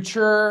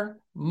 Couture,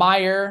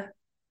 Meier,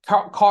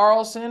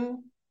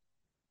 Carlson,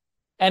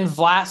 and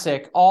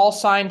Vlasic all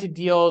signed to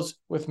deals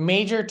with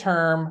major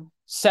term,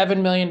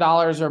 $7 million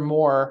or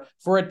more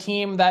for a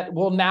team that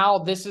will now,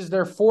 this is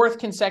their fourth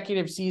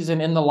consecutive season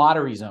in the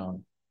lottery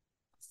zone.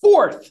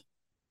 Fourth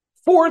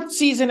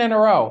season in a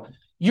row.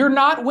 You're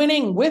not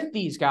winning with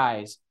these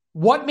guys.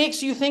 What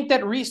makes you think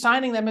that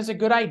re-signing them is a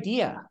good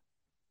idea?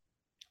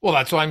 Well,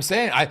 that's what I'm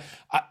saying.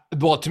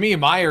 Well, to me,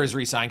 Meier is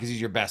re-signed because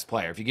he's your best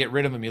player. If you get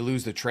rid of him, you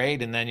lose the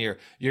trade, and then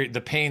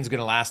the pain's going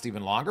to last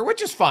even longer,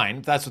 which is fine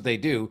if that's what they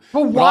do.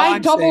 But why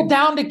double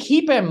down to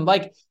keep him?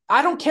 Like,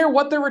 I don't care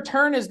what the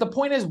return is. The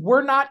point is,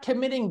 we're not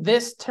committing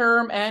this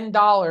term and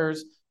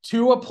dollars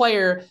to a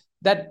player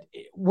that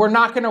we're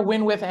not going to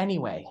win with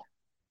anyway.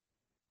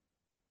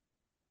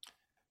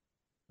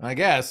 I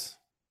guess,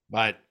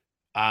 but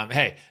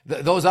hey,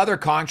 those other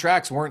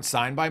contracts weren't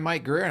signed by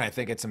Mike Grier, and I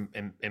think it's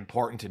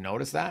important to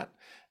notice that.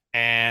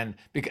 And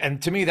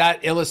to me, that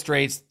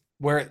illustrates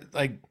where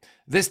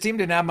this team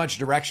didn't have much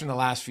direction the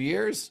last few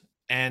years,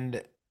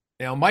 and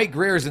Mike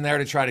Grier is in there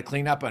to try to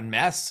clean up a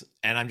mess,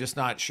 and I'm just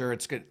not sure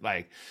it's good.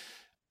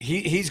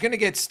 He's going to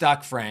get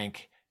stuck,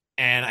 Frank,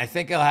 and I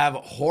think he'll have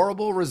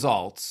horrible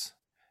results,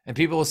 and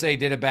people will say he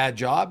did a bad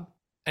job,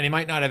 and he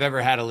might not have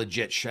ever had a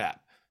legit shot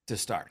to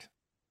start.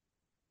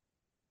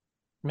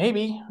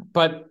 Maybe,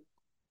 but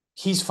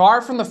he's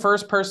far from the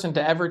first person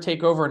to ever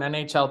take over an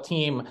NHL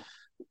team,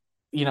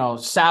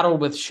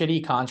 saddled with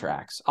shitty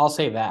contracts. I'll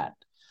say that.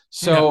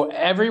 So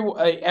every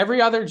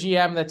other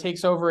GM that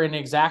takes over in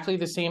exactly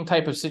the same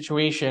type of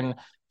situation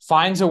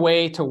finds a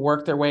way to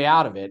work their way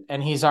out of it.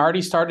 And he's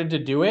already started to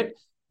do it.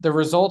 The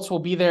results will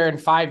be there in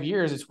 5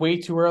 years. It's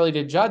way too early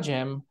to judge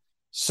him.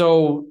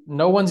 So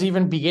no one's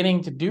even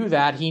beginning to do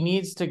that. He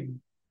needs to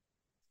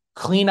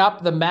clean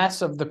up the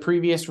mess of the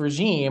previous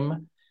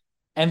regime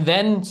and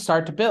then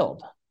start to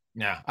build.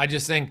 Yeah, I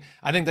think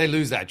they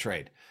lose that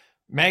trade.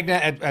 Magna,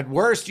 at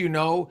worst,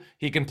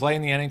 he can play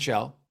in the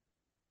NHL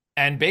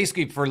and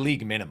basically for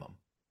league minimum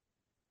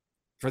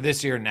for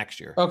this year and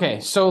next year. Okay,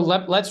 so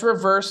let's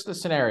reverse the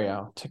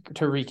scenario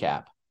to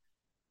recap.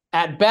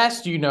 At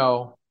best,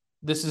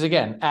 this is,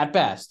 again, at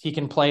best, he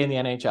can play in the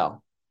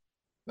NHL.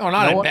 No,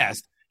 not at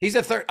best. He's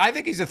a third. I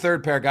think he's a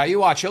third pair guy. You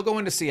watch, he'll go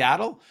into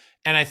Seattle,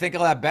 and I think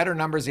he'll have better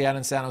numbers he had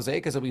in San Jose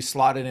because he'll be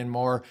slotted in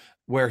more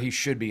where he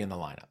should be in the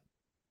lineup.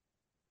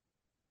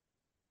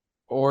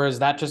 Or is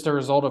that just a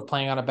result of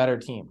playing on a better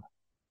team?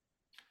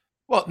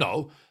 Well,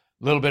 no,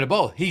 a little bit of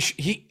both.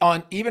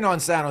 Even on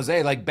San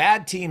Jose, like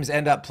bad teams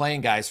end up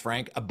playing guys,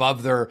 Frank,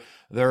 above their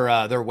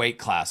weight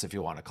class, if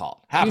you want to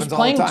call it. Happens He's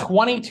playing all the time.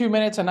 22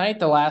 minutes a night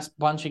the last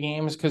bunch of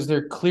games because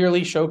they're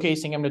clearly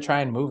showcasing him to try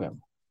and move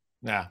him.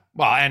 Yeah,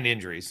 well, and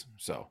injuries.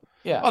 So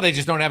yeah, well, they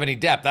just don't have any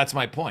depth. That's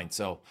my point.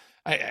 So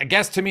I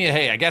guess to me,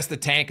 hey, I guess the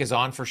tank is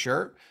on for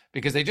sure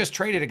because they just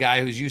traded a guy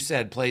who, as you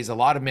said, plays a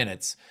lot of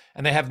minutes,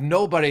 and they have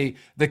nobody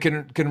that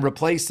can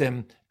replace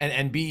him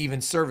and be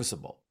even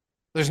serviceable.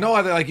 There's no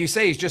other, like you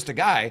say, he's just a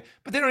guy,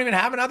 but they don't even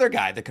have another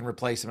guy that can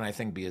replace him and I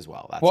think be as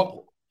well. That's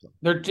all.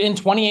 They're in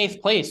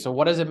 28th place, so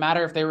what does it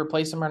matter if they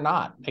replace him or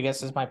not? I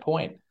guess is my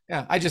point.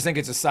 Yeah, I just think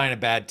it's a sign of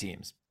bad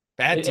teams.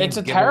 It's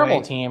a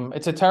terrible team.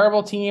 It's a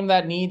terrible team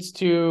that needs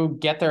to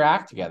get their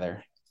act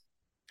together.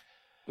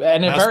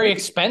 And a very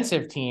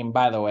expensive team,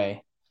 by the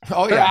way.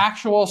 Oh, Their yeah.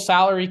 actual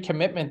salary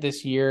commitment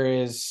this year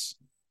it's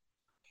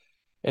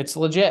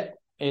legit.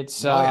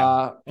 It's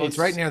it's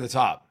right near the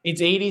top.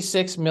 It's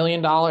 $86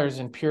 million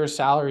in pure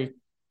salary,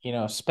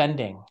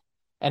 spending.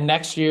 And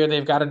next year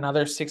they've got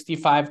another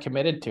 65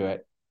 committed to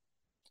it.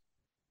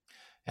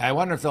 I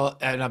wonder if they'll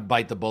end up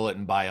bite the bullet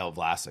and buy out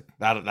Vlasic.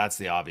 That's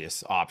the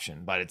obvious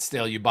option, but it's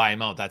still, you buy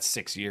him out, that's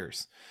 6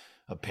 years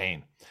of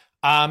pain.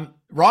 Ron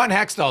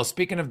Hextall,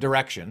 speaking of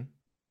direction,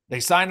 they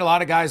signed a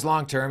lot of guys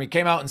long-term. He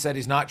came out and said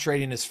he's not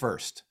trading his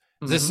first.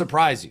 Does this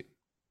surprise you?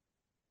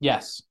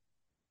 Yes.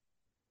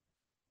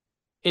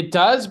 It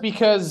does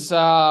because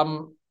I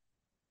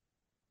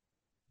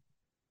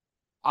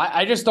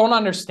just don't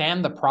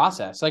understand the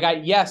process. Like,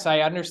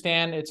 I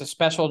understand it's a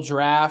special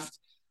draft.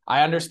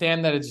 I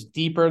understand that it's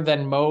deeper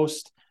than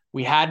most.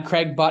 We had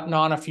Craig Button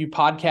on a few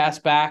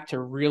podcasts back to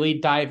really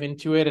dive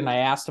into it, and I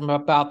asked him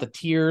about the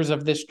tiers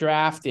of this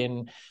draft.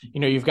 And,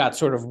 you've got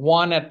sort of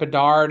 1 at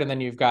Bedard, and then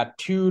you've got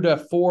 2 to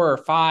 4 or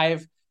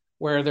 5,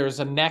 where there's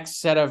a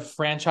next set of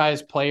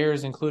franchise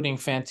players, including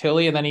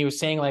Fantilli. And then he was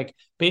saying, like,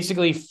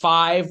 basically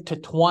 5 to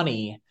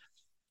 20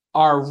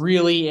 are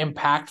really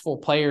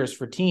impactful players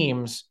for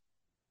teams.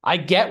 I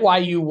get why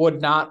you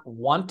would not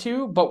want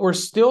to, but we're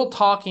still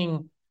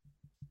talking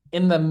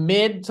in the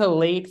mid to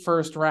late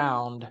first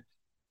round,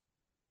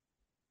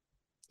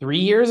 3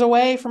 years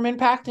away from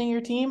impacting your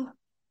team.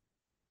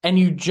 And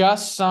you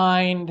just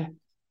signed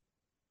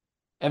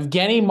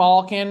Evgeny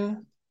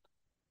Malkin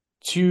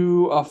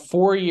to a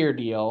 4-year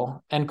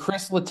deal and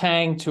Chris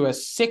Letang to a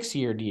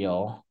 6-year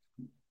deal.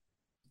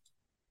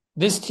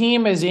 This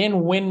team is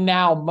in win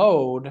now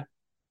mode.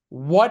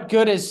 What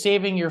good is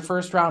saving your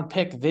first round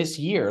pick this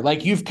year?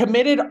 Like, you've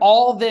committed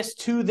all this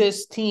to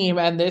this team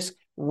and this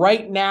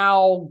right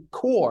now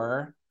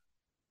core.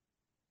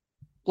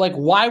 Like,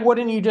 why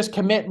wouldn't you just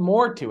commit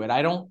more to it?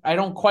 I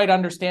don't quite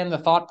understand the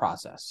thought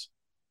process.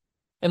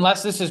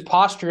 Unless this is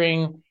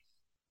posturing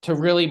to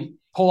really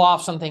pull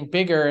off something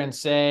bigger and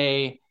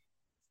say,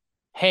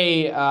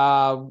 hey,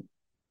 you're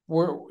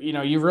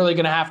really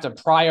going to have to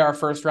pry our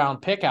first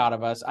round pick out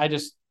of us. I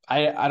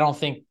don't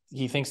think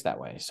he thinks that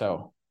way.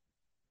 So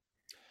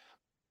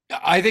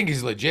I think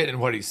he's legit in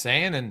what he's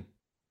saying. And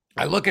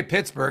I look at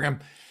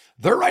Pittsburgh,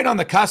 they're right on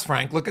the cusp,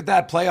 Frank. Look at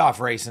that playoff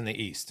race in the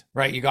East,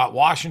 right? You got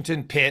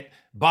Washington, Pitt,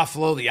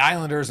 Buffalo, the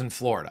Islanders, and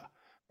Florida.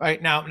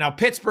 Right now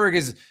Pittsburgh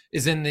is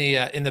in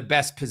the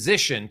best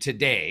position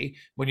today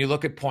when you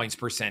look at points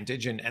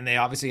percentage, and they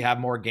obviously have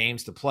more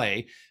games to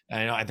play.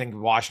 I think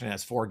Washington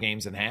has 4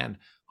 games in hand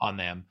on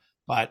them.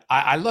 But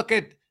I look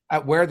at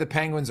where the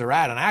Penguins are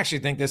at, and I actually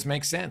think this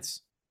makes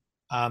sense.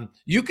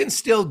 You can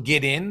still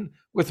get in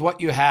with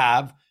what you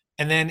have,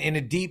 and then in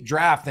a deep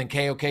draft think,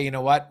 hey, okay, you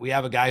know what? We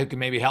have a guy who can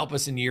maybe help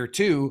us in year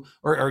 2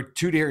 or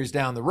 2 years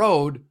down the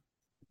road,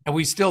 and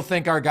we still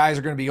think our guys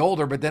are going to be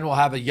older, but then we'll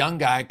have a young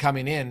guy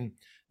coming in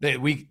that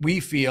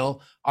we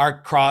feel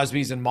our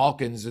Crosbys and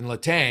Malkins and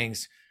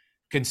Letangs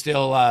can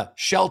still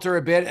shelter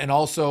a bit and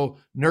also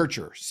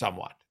nurture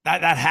somewhat.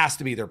 That has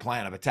to be their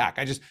plan of attack.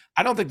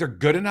 I don't think they're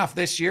good enough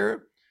this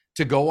year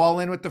to go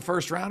all in with the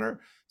first rounder.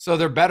 So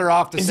they're better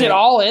off to Is it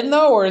all in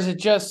though, or is it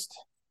just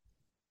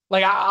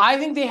like, I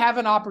think they have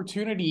an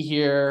opportunity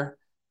here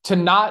to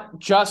not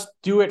just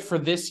do it for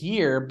this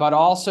year, but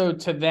also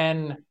to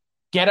then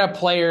get a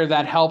player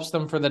that helps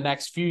them for the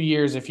next few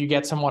years if you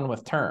get someone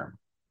with term.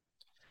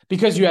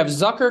 Because you have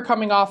Zucker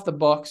coming off the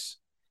books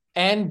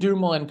and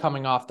Dumoulin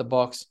coming off the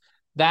books.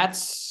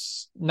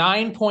 That's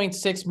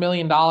 $9.6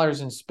 million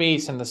in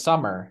space in the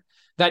summer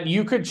that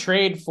you could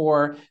trade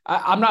for.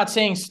 I'm not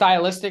saying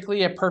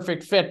stylistically a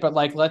perfect fit, but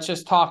like, let's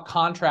just talk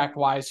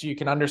contract-wise so you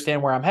can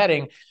understand where I'm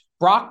heading.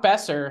 Brock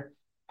Besser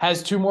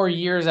has 2 more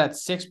years at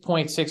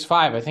 6.65.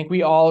 I think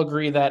we all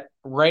agree that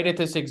right at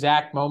this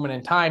exact moment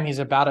in time, he's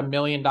about $1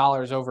 million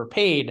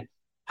overpaid.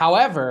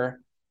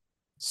 However,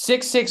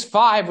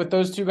 6.65 with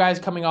those 2 guys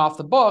coming off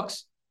the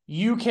books,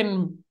 you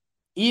can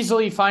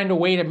easily find a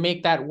way to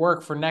make that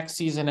work for next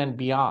season and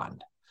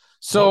beyond.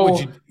 So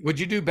would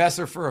you do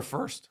Besser for a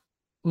first?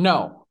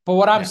 No. But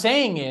what I'm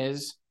saying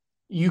is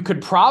you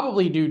could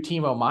probably do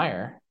Timo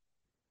Meier.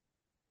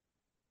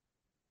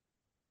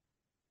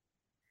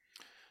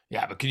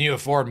 Yeah, but can you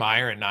afford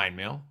Meier at $9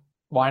 million?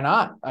 Why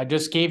not? I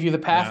just gave you the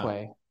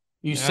pathway.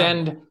 You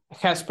send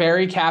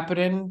Kasperi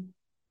Kapanen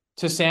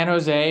to San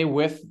Jose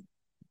with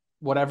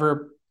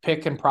whatever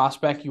pick and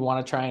prospect you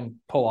want to try and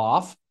pull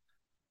off,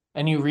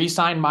 and you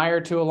re-sign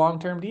Meier to a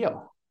long-term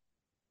deal.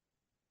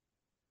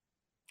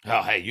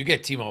 Oh, hey, you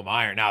get Timo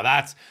Meier.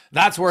 Now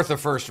that's worth a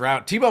first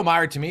round. Timo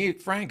Meier, to me,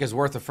 Frank, is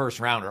worth a first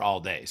rounder all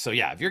day. So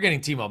yeah, if you're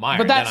getting Timo Meier,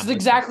 but that's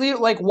exactly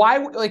like why.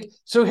 Like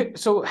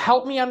so,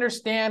 help me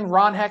understand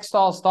Ron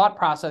Hextall's thought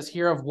process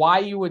here of why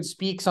you would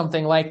speak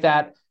something like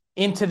that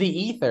into the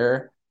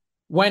ether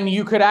when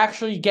you could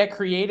actually get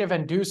creative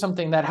and do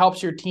something that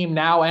helps your team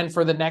now and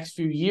for the next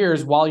few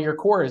years while your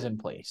core is in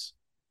place.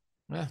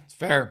 Yeah, it's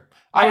fair.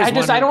 I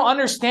don't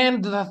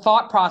understand the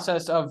thought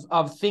process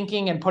of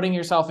thinking and putting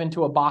yourself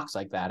into a box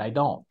like that. I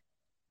don't.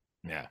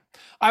 Yeah.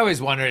 I always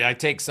wondered, I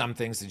take some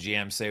things the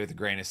GM say with a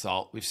grain of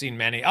salt. We've seen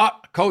many,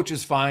 coach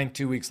is fine.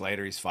 2 weeks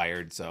later, he's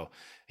fired. So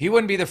he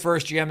wouldn't be the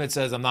first GM that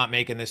says, I'm not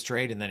making this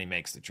trade. And then he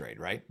makes the trade,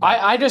 right? But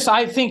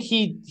I think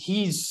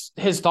he's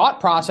his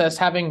thought process,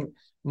 having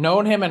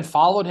known him and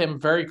followed him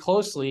very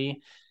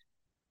closely,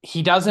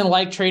 he doesn't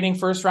like trading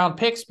first round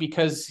picks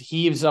because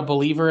he's a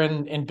believer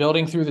in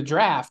building through the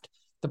draft.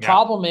 The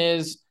problem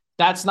is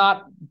that's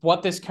not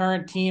what this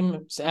current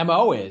team's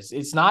MO is.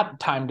 It's not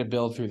time to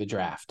build through the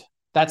draft.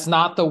 That's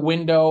not the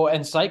window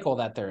and cycle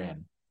that they're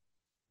in.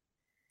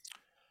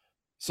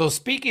 So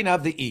speaking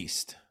of the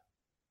East,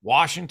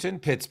 Washington,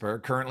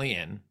 Pittsburgh currently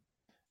in,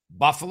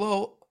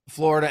 Buffalo,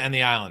 Florida, and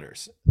the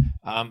Islanders.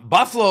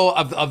 Buffalo,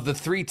 of the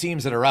three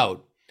teams that are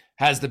out,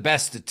 has the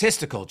best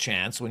statistical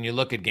chance when you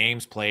look at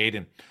games played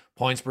and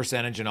points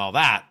percentage and all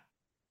that.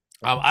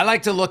 I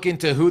like to look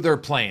into who they're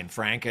playing,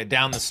 Frank,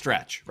 down the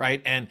stretch,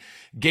 right? And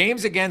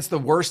games against the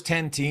worst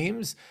 10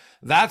 teams,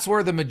 that's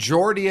where the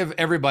majority of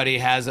everybody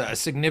has a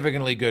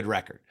significantly good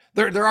record.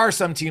 There are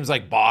some teams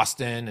like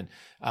Boston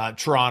and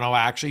Toronto,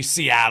 actually,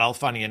 Seattle,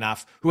 funny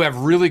enough, who have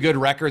really good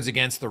records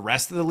against the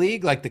rest of the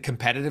league, like the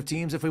competitive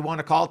teams, if we want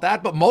to call it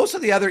that. But most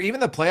of the other, even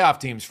the playoff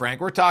teams,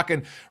 Frank, we're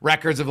talking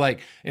records of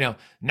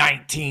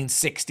 19,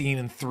 16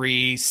 and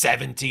 3,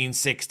 17,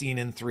 16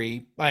 and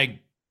 3, like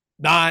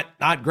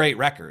not great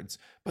records.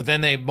 But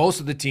then most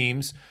of the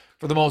teams,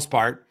 for the most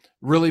part,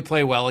 really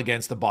play well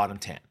against the bottom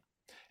 10.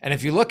 And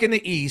if you look in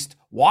the East,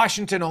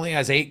 Washington only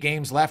has 8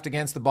 games left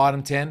against the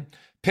bottom 10.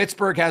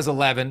 Pittsburgh has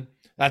 11.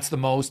 That's the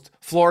most.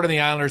 Florida and the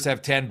Islanders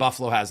have 10.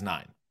 Buffalo has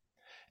 9.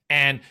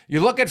 And you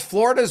look at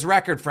Florida's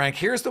record, Frank.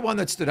 Here's the one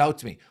that stood out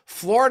to me.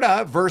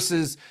 Florida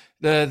versus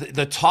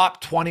the top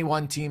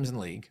 21 teams in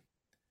the league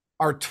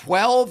are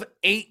 12,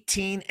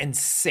 18, and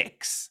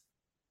 6.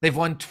 They've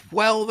won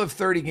 12 of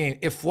 30 games.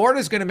 If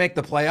Florida's going to make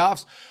the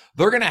playoffs,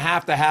 they're going to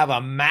have a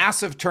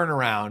massive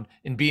turnaround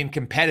in being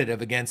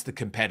competitive against the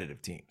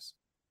competitive teams.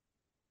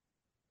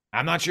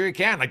 I'm not sure you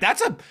can.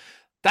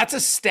 That's a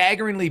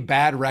staggeringly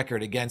bad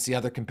record against the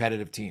other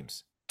competitive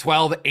teams.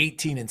 12,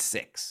 18, and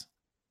 6.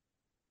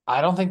 I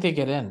don't think they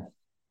get in.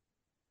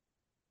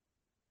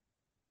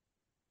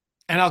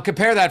 And I'll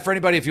compare that for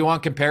anybody if you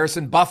want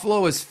comparison.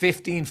 Buffalo is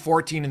 15,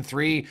 14, and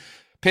 3.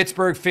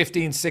 Pittsburgh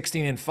 15,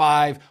 16, and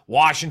 5.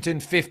 Washington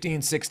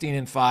 15, 16,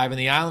 and 5. And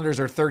the Islanders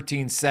are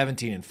 13,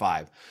 17, and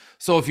 5.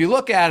 So if you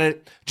look at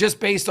it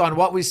just based on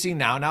what we see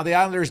now the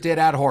Islanders did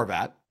add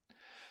Horvat.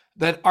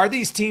 That are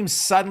these teams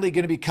suddenly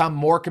going to become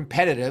more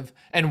competitive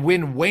and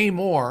win way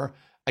more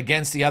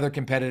against the other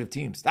competitive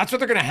teams? That's what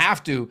they're going to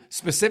have to,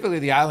 specifically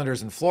the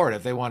Islanders in Florida,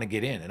 if they want to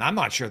get in. And I'm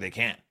not sure they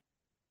can.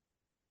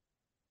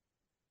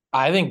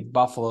 I think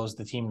Buffalo's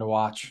the team to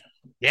watch.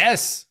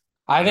 Yes.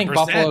 100%. I think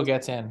Buffalo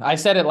gets in. I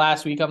said it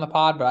last week on the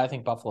pod, but I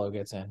think Buffalo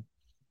gets in.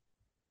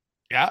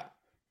 Yeah.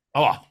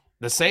 Oh,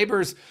 the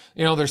Sabres,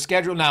 they're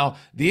scheduled now.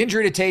 The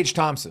injury to Tage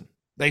Thompson.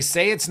 They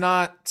say it's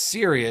not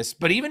serious,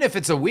 but even if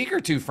it's a week or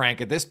two, Frank,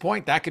 at this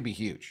point, that could be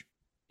huge.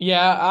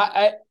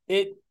 Yeah,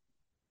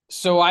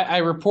 I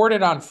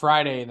reported on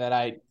Friday that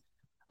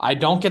I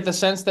don't get the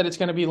sense that it's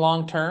going to be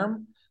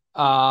long-term.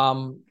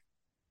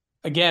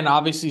 Again,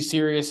 obviously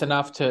serious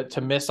enough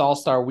to miss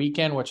All-Star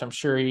Weekend, which I'm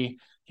sure he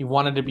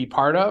wanted to be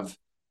part of.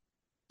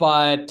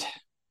 But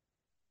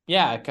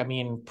yeah, I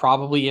mean,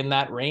 probably in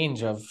that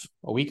range of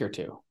a week or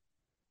two.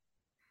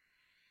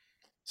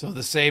 So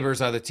the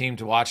Sabres are the team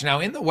to watch. Now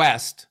in the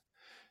West,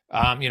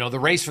 the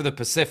race for the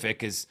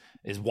Pacific is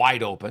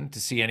wide open to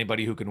see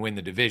anybody who can win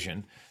the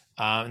division.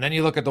 And then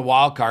you look at the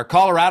wild card.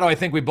 Colorado, I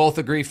think we both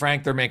agree,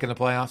 Frank, they're making the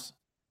playoffs.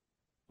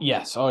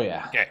 Yes. Oh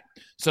yeah. Okay.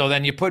 So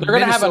then you put they're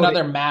going to have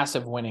another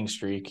massive winning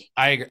streak.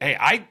 I agree.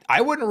 Hey,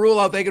 I wouldn't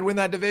rule out they could win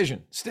that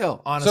division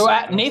still, honestly.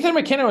 So Nathan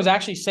McKinnon was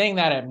actually saying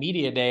that at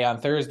Media Day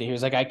on Thursday. He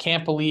was like, I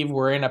can't believe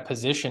we're in a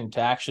position to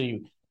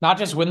actually not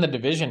just win the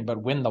division,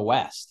 but win the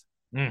West.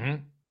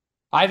 Mm-hmm.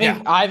 I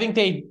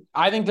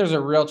think there's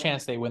a real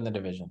chance they win the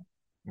division.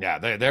 Yeah,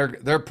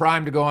 they're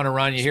primed to go on a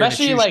run.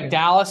 Especially like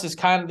Dallas is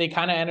kind of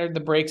entered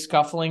the break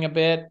scuffling a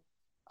bit.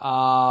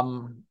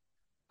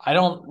 I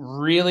don't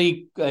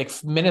really like.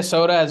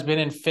 Minnesota has been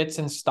in fits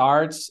and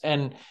starts,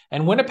 and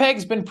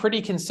Winnipeg's been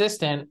pretty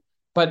consistent,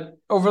 but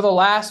over the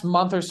last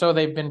month or so,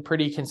 they've been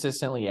pretty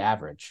consistently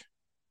average.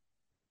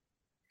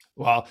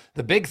 Well,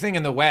 the big thing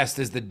in the West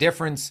is the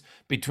difference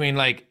between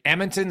like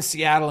Edmonton,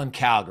 Seattle, and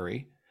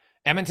Calgary.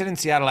 Edmonton and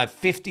Seattle have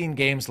 15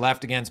 games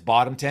left against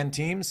bottom 10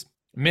 teams.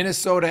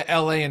 Minnesota,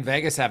 LA, and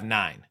Vegas have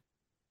 9.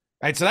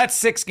 Right? So that's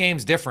 6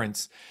 games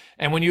difference.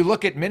 And when you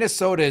look at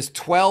Minnesota is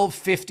 12,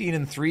 15,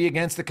 and 3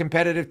 against the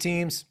competitive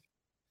teams.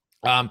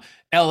 LA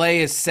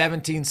is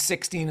 17,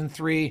 16, and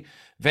 3.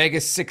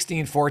 Vegas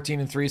 16, 14,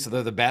 and 3. So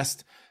they're the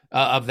best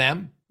of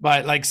them.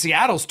 But like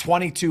Seattle's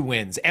 22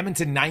 wins,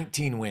 Edmonton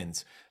 19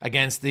 wins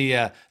against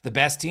the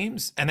best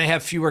teams, and they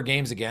have fewer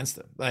games against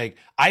them. Like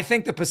I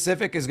think the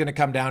Pacific is going to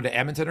come down to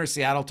Edmonton or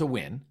Seattle to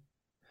win.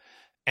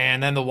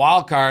 And then the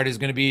wild card is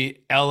going to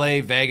be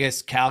LA,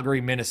 Vegas,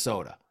 Calgary,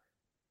 Minnesota.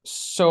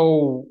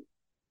 So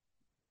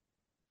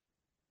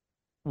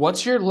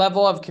what's your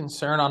level of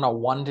concern on a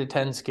 1 to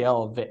 10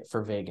 scale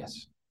for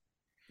Vegas?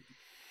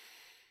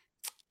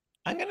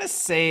 I'm going to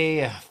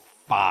say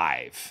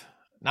 5.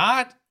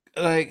 Not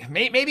like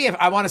maybe if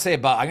I want to say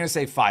above, I'm going to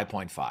say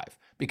 5.5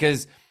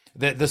 because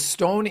the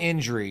Stone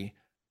injury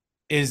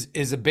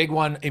is a big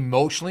one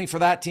emotionally for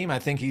that team. I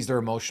think he's their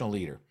emotional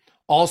leader.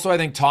 Also, I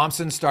think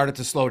Thompson started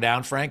to slow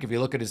down, Frank, if you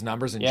look at his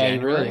numbers in January. Yeah,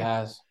 he really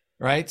has.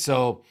 Right?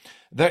 So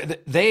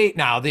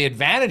now the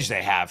advantage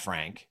they have,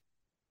 Frank,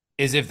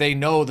 is if they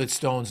know that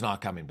Stone's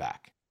not coming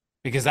back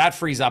because that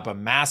frees up a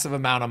massive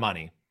amount of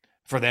money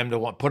for them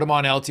to put him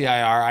on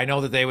LTIR. I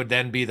know that they would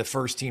then be the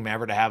first team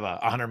ever to have a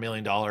 $100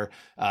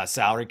 million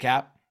salary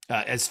cap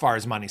as far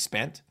as money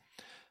spent.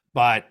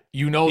 But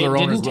their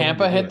owners. Didn't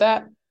Tampa hit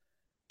that?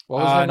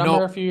 What was their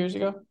number a few years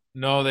ago?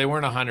 No, they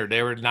weren't 100.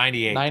 They were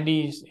 98.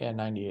 90s, yeah,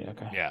 98.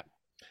 Okay. Yeah.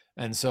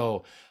 And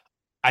so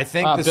I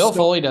think Bill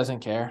Foley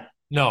doesn't care.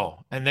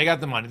 No, and they got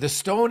the money. The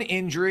Stone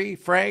injury,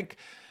 Frank,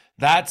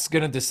 that's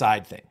going to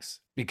decide things.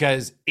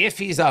 Because if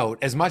he's out,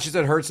 as much as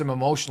it hurts him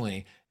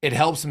emotionally, it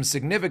helps him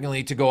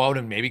significantly to go out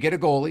and maybe get a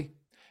goalie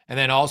and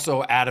then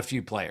also add a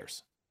few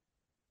players.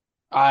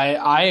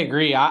 I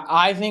agree.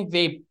 I think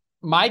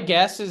my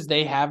guess is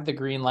they have the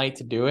green light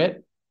to do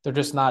it. They're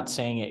just not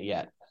saying it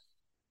yet.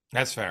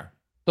 That's fair.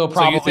 They'll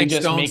probably so you think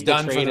just Stone's make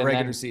done the for trade the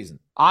regular season?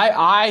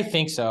 I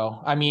think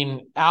so. I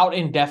mean, out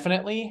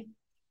indefinitely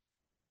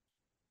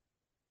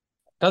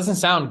doesn't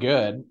sound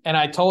good. And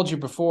I told you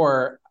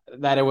before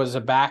that it was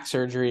a back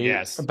surgery,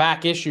 a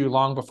back issue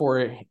long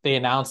before they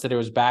announced that it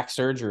was back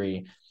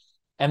surgery.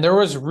 And there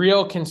was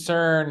real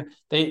concern.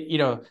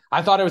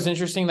 I thought it was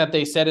interesting that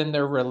they said in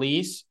their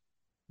release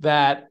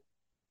that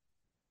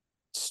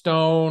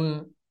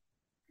Stone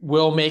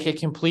will make a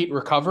complete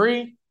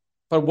recovery.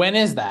 But when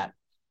is that?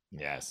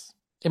 Yes.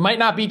 It might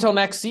not be till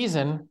next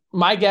season.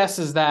 My guess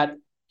is that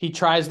he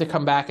tries to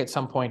come back at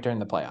some point during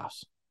the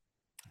playoffs.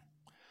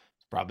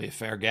 Probably a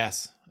fair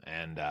guess.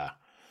 And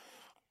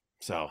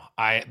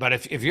but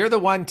if you're the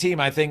one team,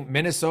 I think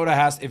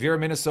Minnesota if you're a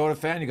Minnesota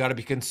fan, you got to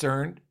be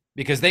concerned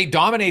because they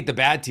dominate the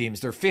bad teams.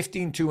 They're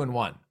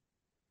 15-2-1,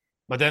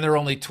 but then they're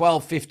only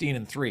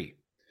 12-15-3.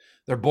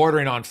 They're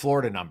bordering on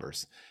Florida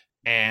numbers.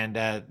 And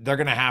they're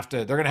going to have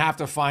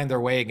to find their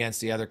way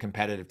against the other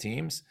competitive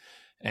teams.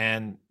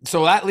 And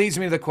so that leads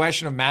me to the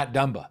question of Matt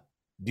Dumba.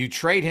 Do you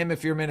trade him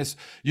if you're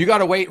Minnesota? You got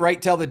to wait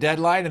right till the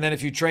deadline. And then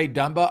if you trade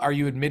Dumba, are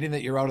you admitting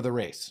that you're out of the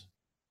race?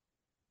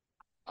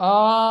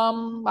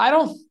 I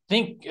don't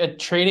think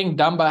trading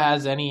Dumba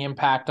has any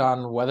impact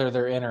on whether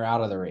they're in or out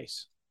of the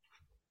race.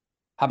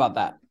 How about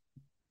that?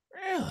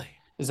 Really?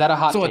 Is that a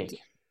hot take?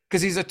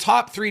 Because he's a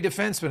top 3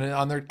 defenseman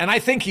on there. And I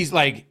think he's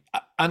like,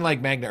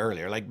 unlike Magna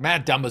earlier, like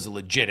Matt Dumba's a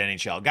legit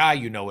NHL guy.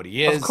 You know what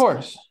he is. Of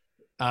course.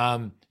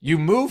 You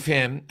move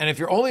him, and if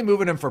you're only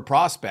moving him for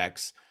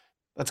prospects,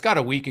 that's got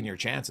to weaken your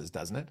chances,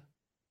 doesn't it?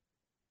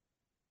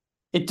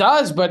 It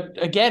does,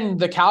 but again,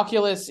 the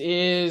calculus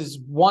is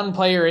one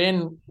player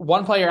in,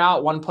 one player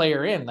out, one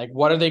player in. Like,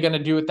 what are they going to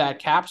do with that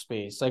cap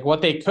space? Like,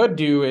 what they could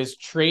do is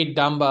trade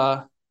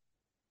Dumba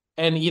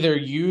and either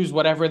use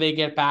whatever they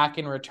get back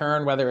in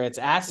return, whether it's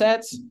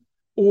assets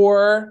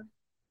or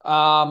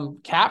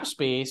cap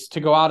space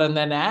to go out and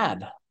then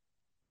add.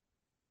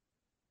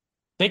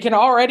 They can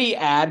already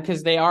add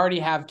because they already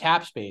have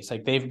cap space.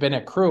 Like they've been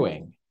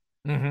accruing.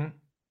 Mm-hmm.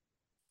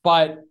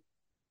 But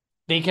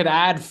they could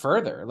add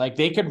further. Like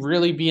they could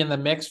really be in the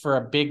mix for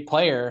a big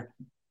player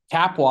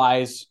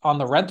cap-wise on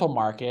the rental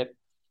market.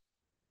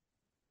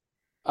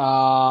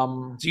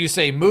 So you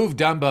say move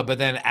Dumba, but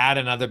then add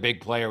another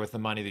big player with the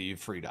money that you've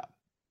freed up.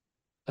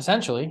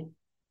 Essentially.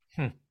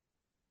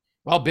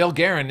 Well, Bill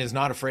Guerin is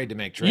not afraid to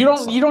make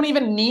trades. You don't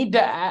even need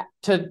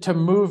to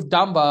move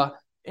Dumba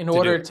in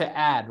order to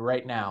add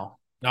right now.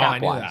 No, I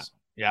knew that.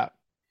 Yeah.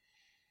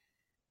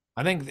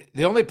 I think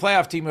the only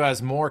playoff team who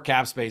has more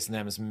cap space than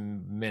them is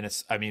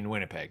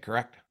Winnipeg,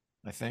 correct?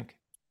 I think.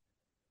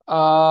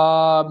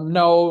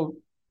 No.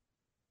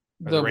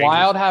 The Rangers?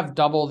 Wild have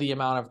double the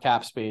amount of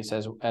cap space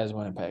as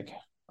Winnipeg.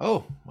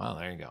 Oh, well,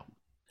 there you go.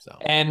 So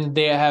and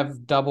they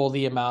have double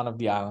the amount of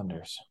the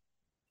Islanders.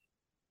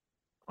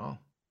 Oh,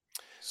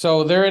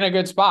 So they're in a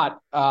good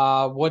spot.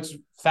 What's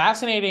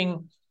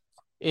fascinating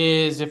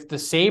is if the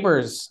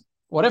Sabres,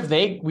 what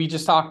if we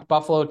just talked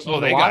Buffalo team to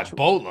they watch. Got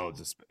boatloads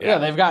of space. Yeah,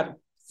 they've got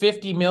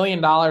 $50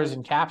 million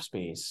in cap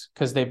space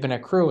because they've been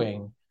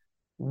accruing.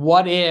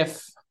 What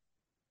if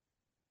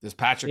Does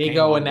Patrick they Kane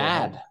go want and to go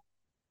add home?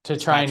 to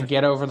try and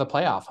get over the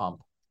playoff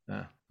hump?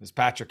 Yeah. Does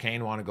Patrick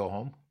Kane want to go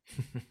home?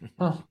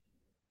 Huh.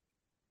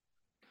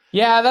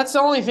 Yeah, that's the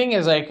only thing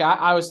is like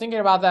I was thinking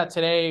about that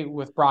today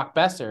with Brock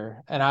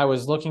Besser, and I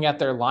was looking at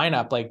their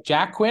lineup. Like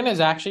Jack Quinn has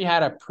actually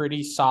had a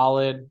pretty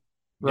solid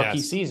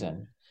rookie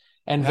season,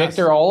 and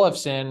Victor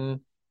Olofsson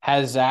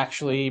has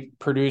actually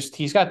produced.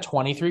 He's got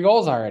 23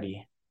 goals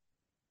already.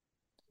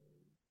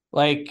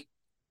 Like,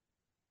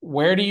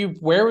 where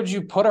would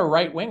you put a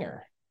right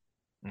winger?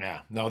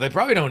 Yeah, no, they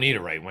probably don't need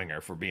a right winger,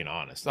 for being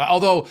honest.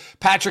 Although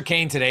Patrick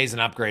Kane today is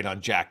an upgrade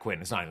on Jack Quinn.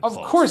 It's not even close.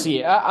 Of course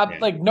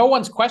like no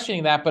one's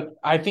questioning that, but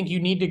I think you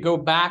need to go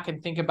back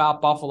and think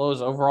about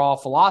Buffalo's overall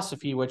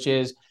philosophy, which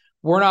is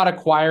we're not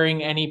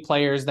acquiring any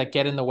players that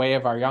get in the way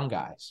of our young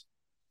guys.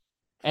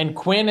 And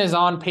Quinn is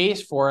on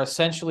pace for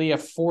essentially a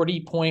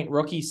 40-point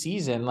rookie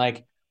season.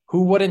 Like,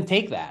 who wouldn't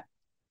take that?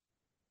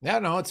 Yeah,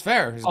 no, it's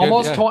fair. He's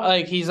almost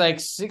good, he's like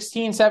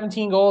 16,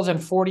 17 goals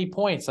and 40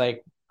 points.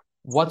 Like,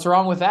 what's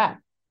wrong with that?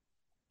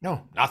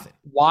 No, nothing.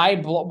 Why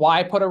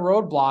put a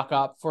roadblock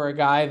up for a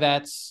guy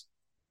that's,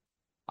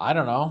 I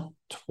don't know,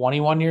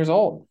 21 years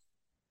old?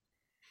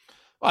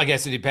 Well, I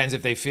guess it depends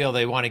if they feel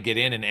they want to get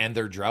in and end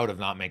their drought of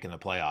not making the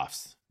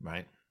playoffs,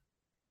 right?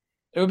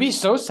 It would be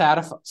so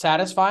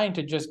satisfying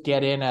to just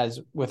get in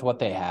with what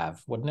they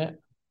have, wouldn't it?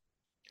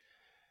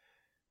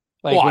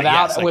 Like,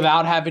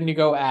 without having to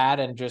go add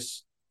and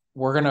just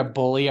we're gonna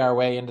bully our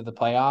way into the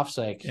playoffs.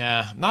 Like,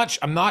 yeah,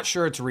 I'm not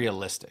sure it's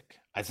realistic.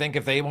 I think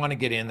if they want to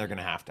get in, they're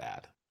gonna have to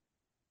add.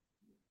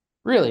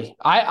 Really,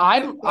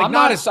 I'm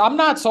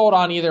not sold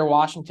on either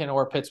Washington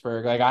or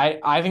Pittsburgh. Like,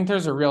 I think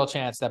there's a real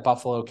chance that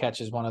Buffalo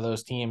catches one of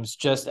those teams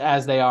just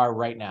as they are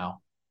right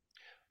now.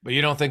 But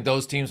you don't think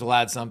those teams will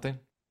add something?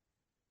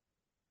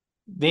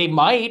 They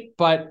might,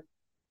 but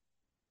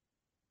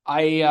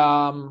I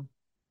don't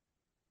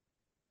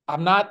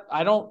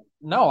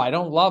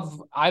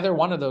love either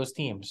one of those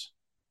teams.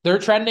 They're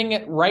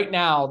trending right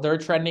now. They're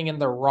trending in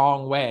the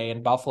wrong way,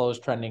 and Buffalo's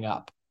trending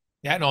up.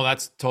 Yeah, no,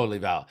 that's totally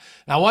valid.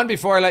 Now, one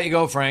before I let you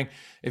go, Frank,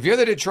 if you're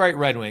the Detroit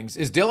Red Wings,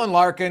 is Dylan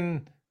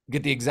Larkin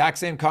get the exact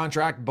same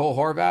contract Bo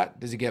Horvat?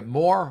 Does he get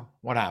more?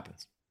 What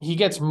happens? He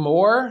gets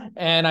more,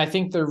 and I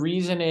think the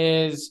reason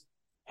is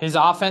his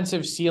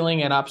offensive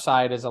ceiling and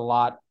upside is a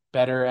lot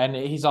better, and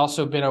he's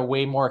also been a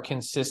way more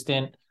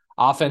consistent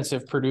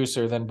offensive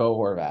producer than Bo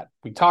Horvat.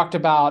 We talked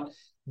about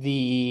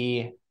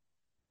the,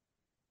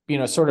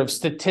 sort of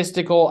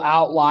statistical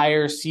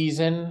outlier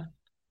season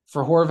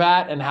for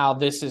Horvat and how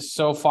this is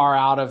so far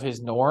out of his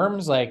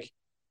norms. Like,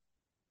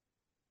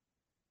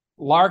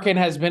 Larkin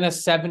has been a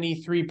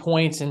 73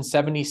 points in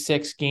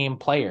 76 game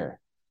player.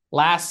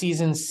 Last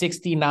season,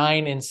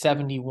 69 and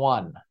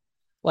 71.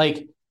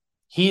 Like,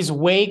 he's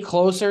way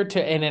closer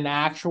to in an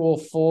actual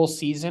full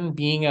season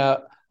being a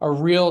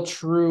real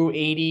true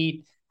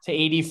 80 to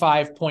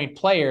 85 point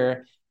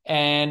player.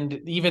 And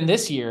even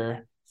this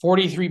year,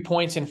 43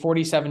 points in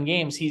 47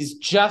 games, he's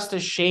just a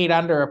shade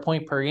under a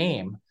point per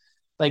game.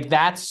 Like,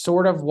 that's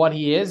sort of what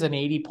he is, an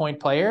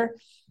 80-point player.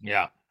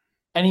 Yeah.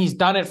 And he's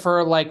done it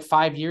for like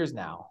 5 years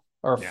now,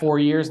 or 4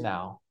 years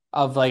now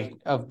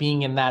of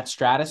being in that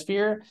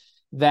stratosphere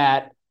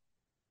that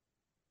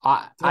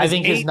I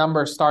think his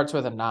number starts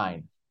with a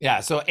 9. Yeah.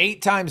 So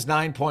 8 times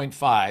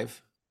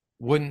 9.5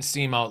 wouldn't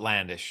seem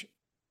outlandish.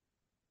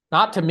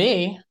 Not to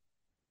me.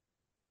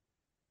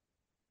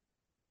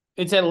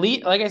 It's at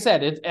least, like I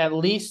said, it at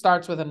least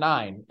starts with a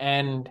 9.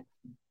 And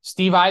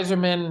Steve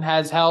Yzerman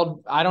has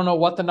held, I don't know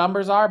what the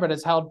numbers are, but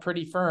it's held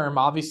pretty firm.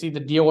 Obviously,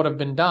 the deal would have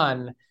been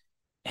done.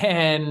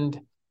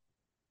 And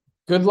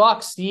good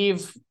luck,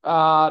 Steve,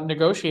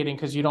 negotiating,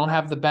 because you don't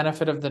have the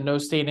benefit of the no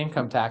state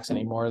income tax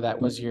anymore.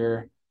 That was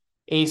your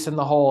ace in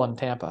the hole in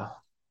Tampa.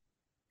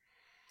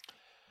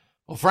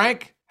 Well,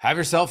 Frank, have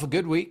yourself a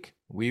good week.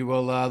 We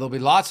will, there'll be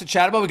lots to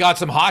chat about. We got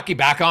some hockey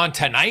back on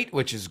tonight,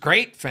 which is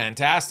great.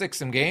 Fantastic.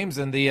 Some games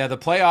and the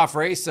playoff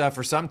race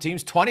for some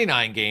teams,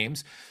 29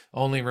 games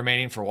only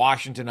remaining for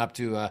Washington, up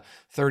to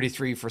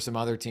 33 for some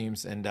other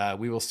teams. And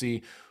we will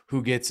see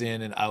who gets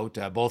in and out.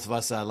 Both of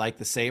us like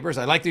the Sabres.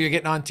 I like that you're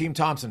getting on Team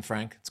Thompson,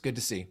 Frank. It's good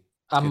to see.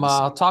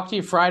 I'll talk to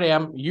you Friday.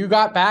 You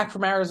got back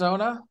from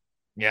Arizona?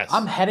 Yes.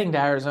 I'm heading to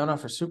Arizona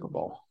for Super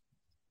Bowl.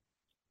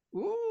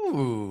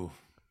 Ooh.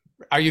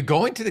 Are you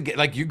going to the,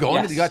 like, you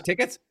going to, you got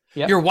tickets?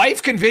 Yep. Your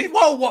wife convinced,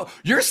 whoa,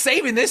 you're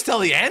saving this till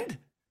the end?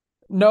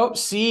 Nope.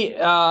 See, it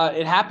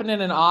happened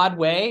in an odd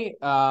way.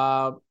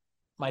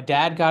 My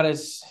dad got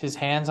his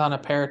hands on a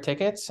pair of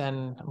tickets,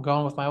 and I'm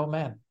going with my old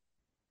man.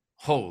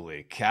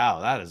 Holy cow,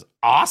 that is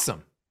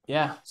awesome.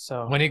 Yeah.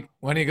 So when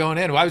are you going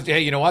in? Well,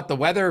 hey, you know what? The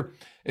weather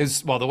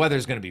is going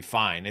to be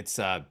fine. It's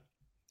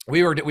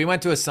We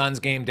went to a Suns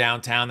game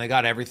downtown. They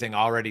got everything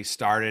already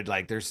started.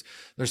 Like there's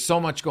so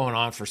much going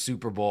on for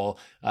Super Bowl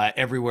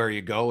everywhere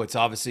you go. It's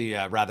obviously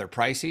rather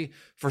pricey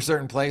for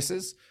certain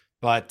places,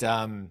 but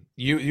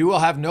you will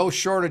have no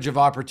shortage of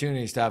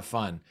opportunities to have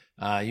fun.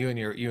 You and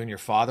your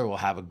father will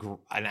have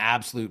an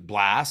absolute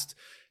blast.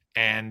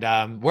 And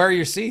where are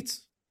your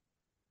seats?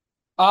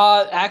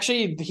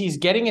 Actually, he's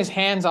getting his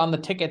hands on the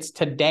tickets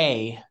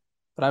today,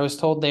 but I was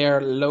told they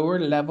are lower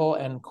level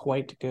and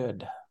quite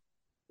good.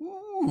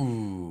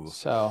 Ooh,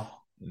 so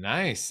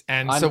nice.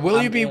 And so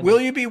will you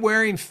be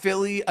wearing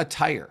Philly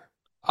attire?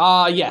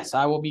 Yes,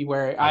 I will be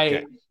wearing.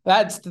 Okay.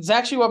 That's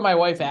actually what my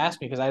wife asked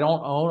me, because I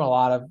don't own a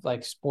lot of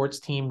like sports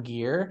team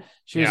gear.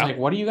 She was like,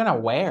 "What are you gonna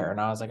wear?" And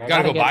I was like, "I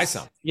gotta go buy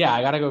some." Yeah,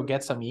 I gotta go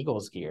get some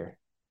Eagles gear.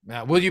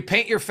 Now, will you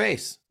paint your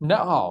face?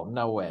 No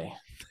way,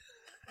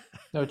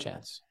 no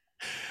chance.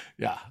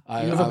 Yeah,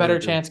 you have a better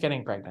chance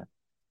getting pregnant.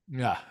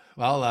 Yeah,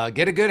 well,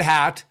 get a good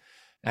hat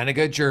and a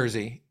good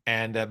jersey,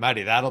 and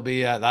Matty, that'll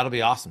be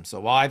awesome.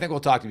 So, well, I think we'll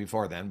talk to you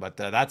before then, but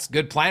that's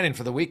good planning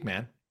for the week,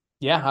 man.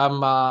 Yeah,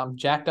 I'm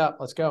jacked up.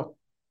 Let's go.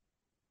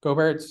 Go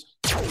Birds.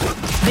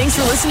 Thanks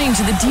for listening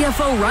to the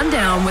DFO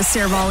Rundown with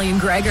Saravalli and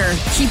Gregor.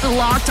 Keep it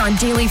locked on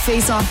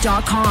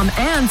dailyfaceoff.com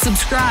and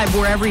subscribe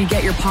wherever you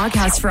get your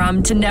podcasts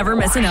from to never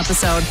miss an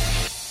episode.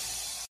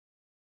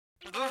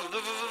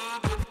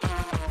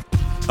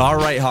 All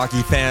right,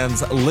 hockey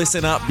fans,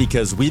 listen up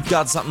because we've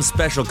got something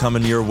special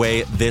coming your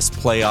way this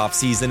playoff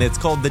season. It's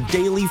called the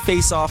Daily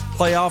Face-Off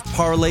Playoff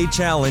Parlay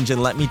Challenge,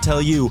 and let me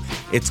tell you,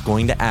 it's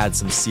going to add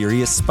some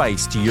serious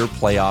spice to your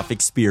playoff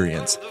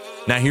experience.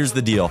 Now, here's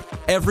the deal.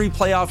 Every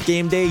playoff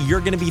game day, you're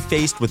going to be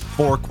faced with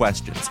 4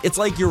 questions. It's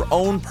like your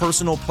own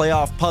personal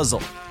playoff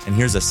puzzle. And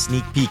here's a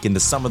sneak peek into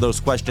some of those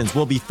questions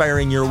we'll be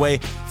firing your way.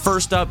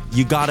 First up,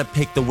 you got to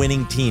pick the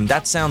winning team.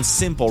 That sounds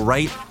simple,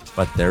 right?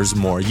 But there's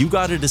more. You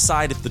got to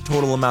decide if the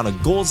total amount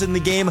of goals in the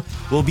game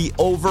will be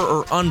over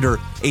or under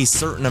a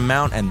certain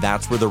amount, and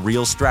that's where the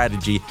real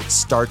strategy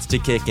starts to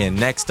kick in.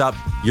 Next up,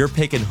 you're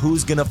picking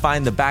who's going to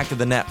find the back of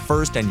the net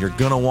first, and you're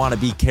going to want to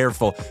be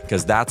careful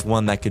because that's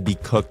one that could be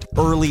cooked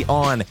early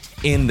on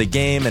in the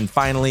game. And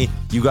finally,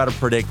 you got to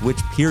predict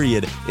which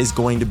period is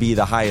going to be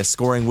the highest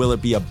scoring. Will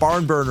it be a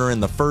barn burner in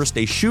the first,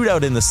 a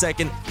shootout in the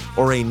second,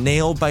 or a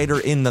nail biter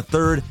in the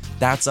third?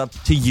 That's up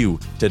to you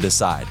to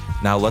decide.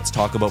 Now let's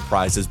talk about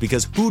prizes,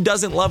 because who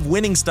doesn't love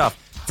winning stuff?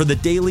 For the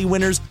daily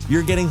winners,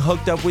 you're getting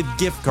hooked up with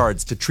gift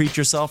cards to treat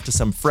yourself to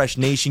some fresh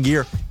Nation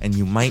gear, and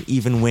you might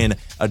even win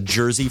a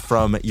jersey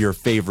from your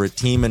favorite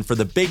team. And for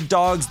the big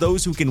dogs,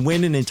 those who can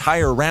win an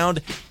entire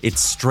round,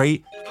 it's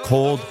straight,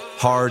 cold,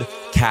 hard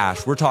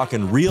cash. We're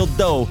talking real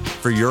dough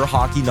for your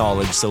hockey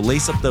knowledge. So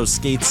lace up those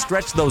skates,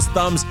 stretch those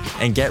thumbs,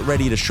 and get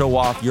ready to show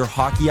off your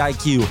hockey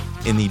IQ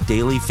in the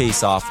Daily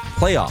Face-Off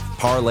Playoff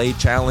Parlay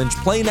Challenge.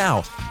 Play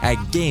now at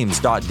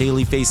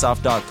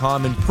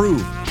games.dailyfaceoff.com and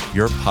prove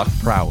your puck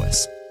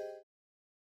prowess.